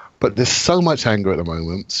 But there's so much anger at the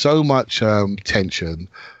moment, so much tension.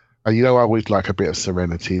 And, I always like a bit of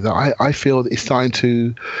serenity, that I feel that it's starting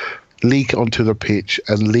to leak onto the pitch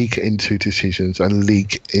and leak into decisions and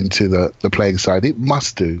leak into the playing side. It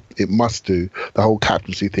must do. It must do. The whole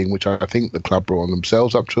captaincy thing, which I think the club brought on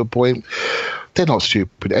themselves up to a point. They're not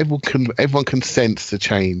stupid. Everyone can sense the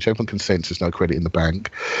change. Everyone can sense there's no credit in the bank.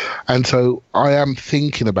 And so I am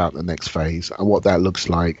thinking about the next phase and what that looks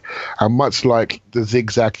like. And much like the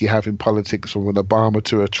zigzag you have in politics from an Obama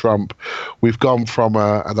to a Trump, we've gone from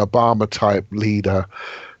an Obama-type leader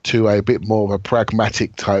to a bit more of a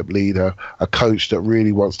pragmatic type leader, a coach that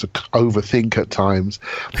really wants to overthink at times.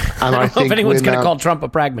 And I don't know if anyone's going to call Trump a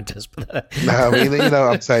pragmatist. No, I mean, you know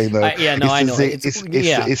what I'm saying, though. I know. It's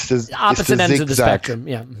the opposite ends of the spectrum.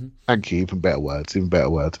 Yeah. Mm-hmm. Thank you. Even better words.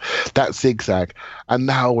 That zigzag. And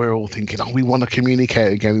now we're all thinking, we want to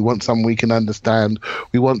communicate again. We want someone we can understand.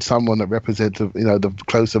 We want someone that represents, the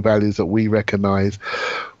closer values that we recognize.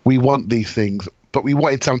 We want these things. But we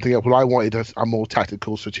wanted something else. Well, I wanted a more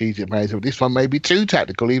tactical, strategic manager. This one may be too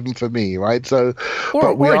tactical, even for me, right? So,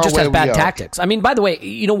 or it just has bad tactics. I mean, by the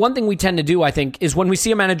way, one thing we tend to do, I think, is when we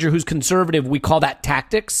see a manager who's conservative, we call that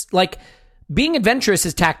tactics. Like, being adventurous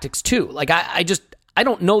is tactics too. Like, I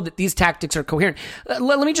don't know that these tactics are coherent.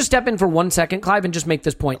 Let me just step in for 1 second, Clive, and just make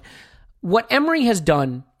this point. What Emery has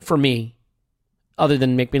done for me, other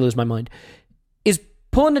than make me lose my mind, is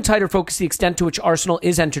pull into tighter focus the extent to which Arsenal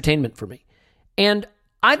is entertainment for me. And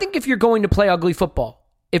I think if you're going to play ugly football,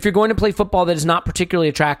 if you're going to play football that is not particularly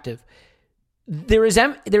attractive, there is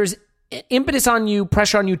impetus on you,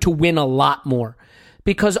 pressure on you to win a lot more,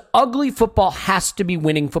 because ugly football has to be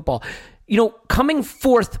winning football. Coming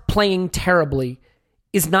fourth playing terribly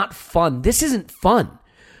is not fun. This isn't fun.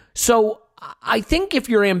 So I think if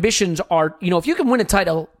your ambitions are, if you can win a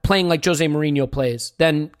title playing like Jose Mourinho plays,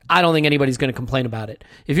 then I don't think anybody's going to complain about it.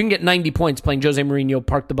 If you can get 90 points playing Jose Mourinho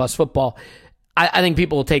park the bus football, I think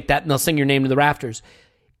people will take that and they'll sing your name to the rafters.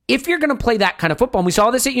 If you're going to play that kind of football, and we saw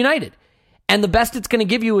this at United, and the best it's going to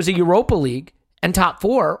give you is a Europa League and top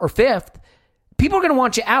 4 or 5th, people are going to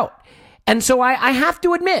want you out. And so I have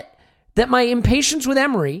to admit that my impatience with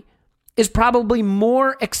Emery is probably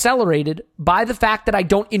more accelerated by the fact that I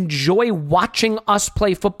don't enjoy watching us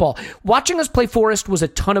play football. Watching us play Forest was a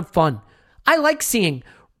ton of fun. I like seeing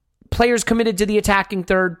players committed to the attacking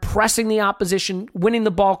third, pressing the opposition, winning the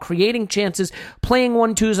ball, creating chances, playing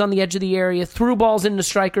 1-2s on the edge of the area, through balls into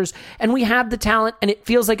strikers, and we have the talent, and it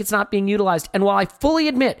feels like it's not being utilized. And while I fully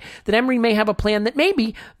admit that Emery may have a plan that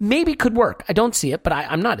maybe could work, I don't see it, but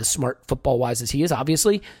I'm not as smart football-wise as he is,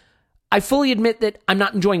 obviously. I fully admit that I'm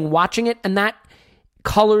not enjoying watching it, and that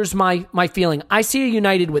colors my feeling. I see a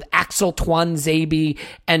United with Axel Tuanzebe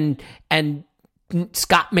and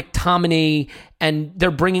Scott McTominay, and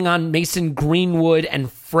they're bringing on Mason Greenwood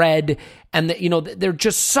and Fred, and they're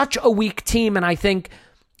just such a weak team. And I think,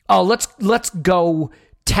 let's go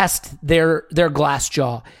test their glass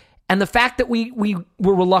jaw. And the fact that we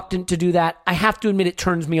were reluctant to do that, I have to admit, it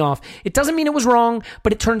turns me off. It doesn't mean it was wrong,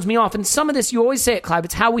 but it turns me off. And some of this, you always say it, Clive,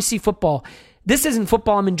 it's how we see football. This isn't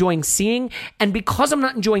football I'm enjoying seeing, and because I'm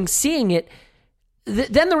not enjoying seeing it,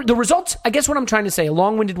 then the results, I guess what I'm trying to say, a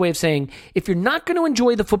long-winded way of saying, if you're not going to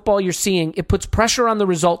enjoy the football you're seeing, it puts pressure on the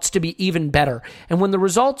results to be even better. And when the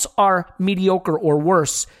results are mediocre or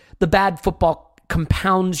worse, the bad football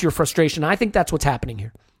compounds your frustration. I think that's what's happening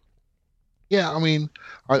here. Yeah, I mean,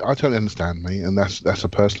 I totally understand, mate, and that's a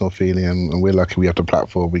personal feeling, and we're lucky we have the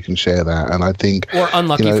platform, we can share that, and I think... Or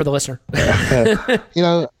unlucky for the listener.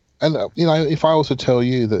 And, if I also tell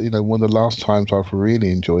you that, one of the last times I've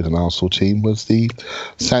really enjoyed an Arsenal team was the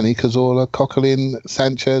Santi Cazorla, Coquelin,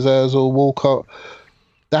 Sanchez, Ozil, Walcott,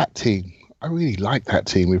 that team. I really liked that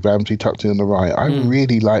team with Ramsey tucked in on the right. I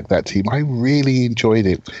really liked that team. I really enjoyed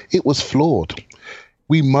it. It was flawed.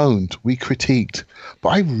 We moaned, we critiqued, but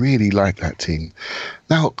I really like that team.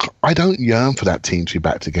 Now, I don't yearn for that team to be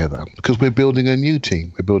back together because we're building a new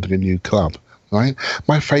team. We're building a new club. Right?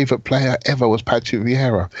 My favourite player ever was Patrick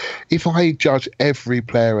Vieira. If I judge every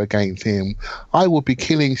player against him, I would be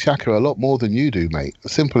killing Xhaka a lot more than you do, mate.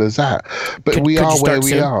 Simple as that. But we are where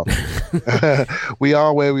we are. We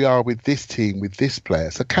are where we are with this team, with this player.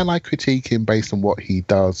 So can I critique him based on what he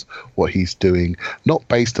does, what he's doing, not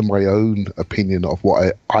based on my own opinion of what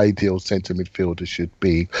an ideal centre midfielder should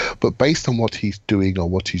be, but based on what he's doing or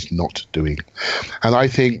what he's not doing. And I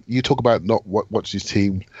think you talk about what's his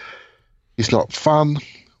team. It's not fun.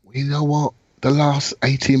 You know what? The last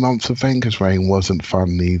 18 months of Wenger's reign wasn't fun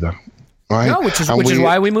either. Right? No, which is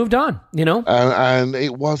why we moved on, And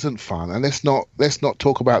it wasn't fun. And let's not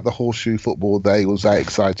talk about the horseshoe football day was that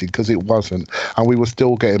exciting, because it wasn't. And we were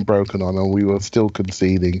still getting broken on, and we were still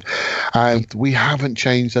conceding. And we haven't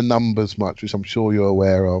changed the numbers much, which I'm sure you're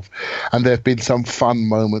aware of. And there have been some fun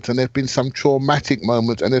moments, and there have been some traumatic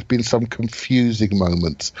moments, and there's been some confusing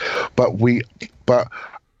moments. But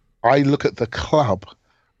I look at the club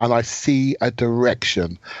and I see a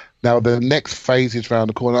direction. Now, the next phase is around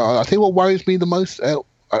the corner. I think what worries me the most, Elliot,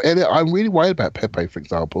 I'm really worried about Pepe, for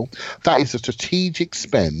example. That is a strategic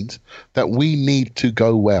spend that we need to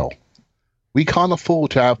go well. We can't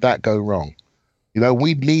afford to have that go wrong. You know,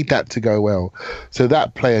 we need that to go well. So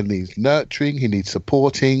that player needs nurturing, he needs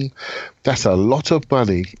supporting. That's a lot of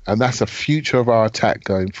money, and that's the future of our attack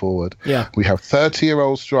going forward. Yeah. We have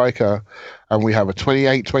 30-year-old striker, and we have a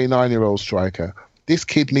 28, 29-year-old striker. This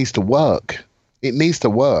kid needs to work. It needs to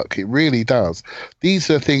work. It really does. These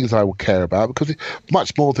are things I will care about, because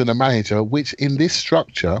much more than a manager, which in this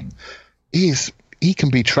structure is, he can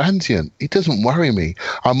be transient. It doesn't worry me.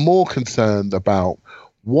 I'm more concerned about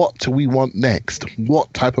what do we want next?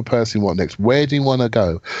 What type of person we want next? Where do we want to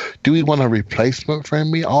go? Do we want a replacement for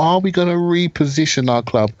Emery? Or are we going to reposition our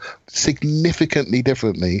club significantly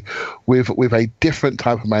differently with a different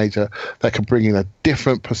type of manager that can bring in a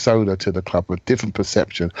different persona to the club, with different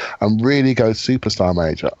perception, and really go superstar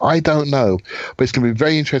manager? I don't know, but it's going to be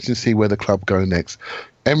very interesting to see where the club go next.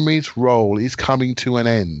 Emery's role is coming to an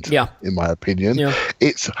end, in my opinion. Yeah.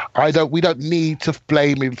 We don't need to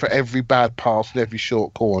blame him for every bad pass and every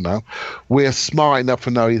short corner. We're smart enough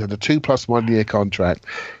to know he's had a 2+1 year contract.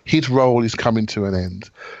 His role is coming to an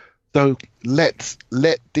end. So let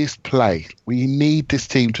this play. We need this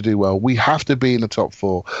team to do well. We have to be in the top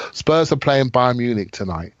 4. Spurs are playing Bayern Munich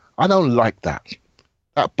tonight. I don't like that.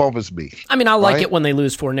 That bothers me. I mean, I like it when they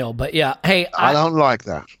lose 4-0, but yeah. Hey, I don't like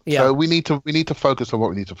that. Yeah. So we need to focus on what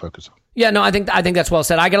we need to focus on. Yeah, no, I think that's well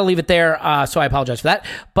said. I got to leave it there, so I apologize for that.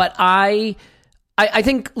 But I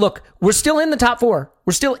think, look, we're still in the top 4.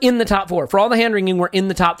 We're still in the top 4. For all the hand-wringing, we're in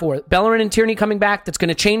the top 4. Bellerin and Tierney coming back, that's going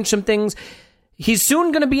to change some things. He's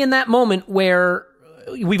soon going to be in that moment where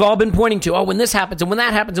we've all been pointing to, when this happens, and when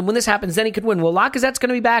that happens, and when this happens, then he could win. Well, Lacazette's going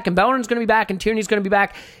to be back, and Bellerin's going to be back, and Tierney's going to be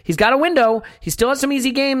back. He's got a window. He still has some easy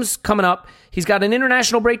games coming up. He's got an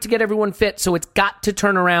international break to get everyone fit, so it's got to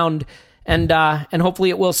turn around, and hopefully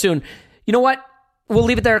it will soon. You know what? We'll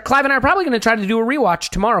leave it there. Clive and I are probably going to try to do a rewatch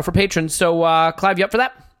tomorrow for patrons, so Clive, you up for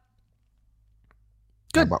that?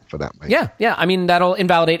 Good. I'm up for that, mate. Yeah. I mean, that'll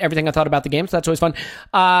invalidate everything I thought about the game, so that's always fun.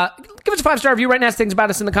 Give us a 5-star review. Write nice things about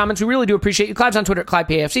us in the comments. We really do appreciate you. Clive's on Twitter at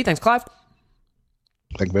ClivePAFC. Thanks, Clive.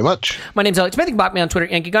 Thank you very much. My name's Alex Smith. You can block me on Twitter,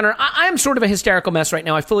 Yankee Gunner. I am sort of a hysterical mess right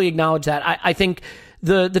now. I fully acknowledge that. I think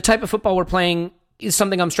the type of football we're playing is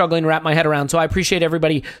something I'm struggling to wrap my head around, so I appreciate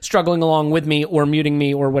everybody struggling along with me or muting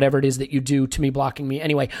me or whatever it is that you do to me, blocking me.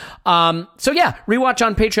 Anyway, so yeah, rewatch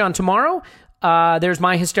on Patreon tomorrow. There's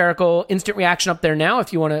my hysterical instant reaction up there now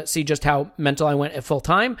if you want to see just how mental I went at full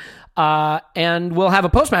time. And we'll have a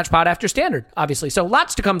post-match pod after Standard, obviously. So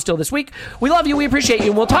lots to come still this week. We love you. We appreciate you.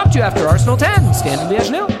 And we'll talk to you after Arsenal 10. Standard Liège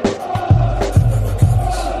 0.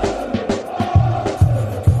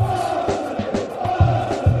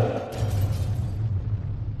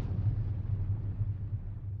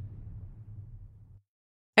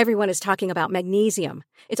 Everyone is talking about magnesium.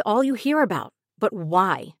 It's all you hear about. But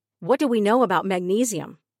why? What do we know about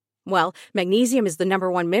magnesium? Well, magnesium is the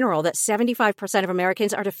 #1 mineral that 75% of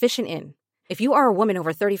Americans are deficient in. If you are a woman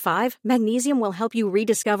over 35, magnesium will help you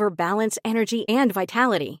rediscover balance, energy, and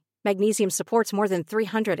vitality. Magnesium supports more than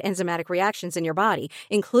 300 enzymatic reactions in your body,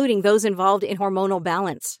 including those involved in hormonal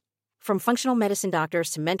balance. From functional medicine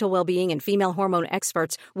doctors to mental well-being and female hormone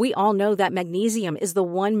experts, we all know that magnesium is the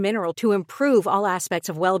one mineral to improve all aspects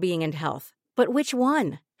of well-being and health. But which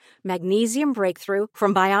one? Magnesium Breakthrough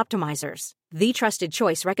from Bioptimizers, the trusted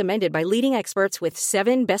choice recommended by leading experts with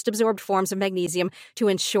 7 best-absorbed forms of magnesium to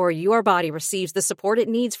ensure your body receives the support it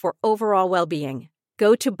needs for overall well-being.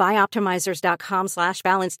 Go to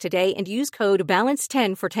bioptimizers.com/balance today and use code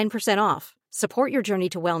BALANCE10 for 10% off. Support your journey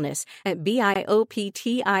to wellness at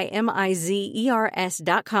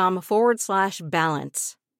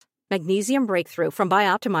bioptimizers.com/balance. Magnesium Breakthrough from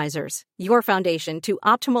Bioptimizers, your foundation to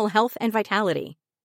optimal health and vitality.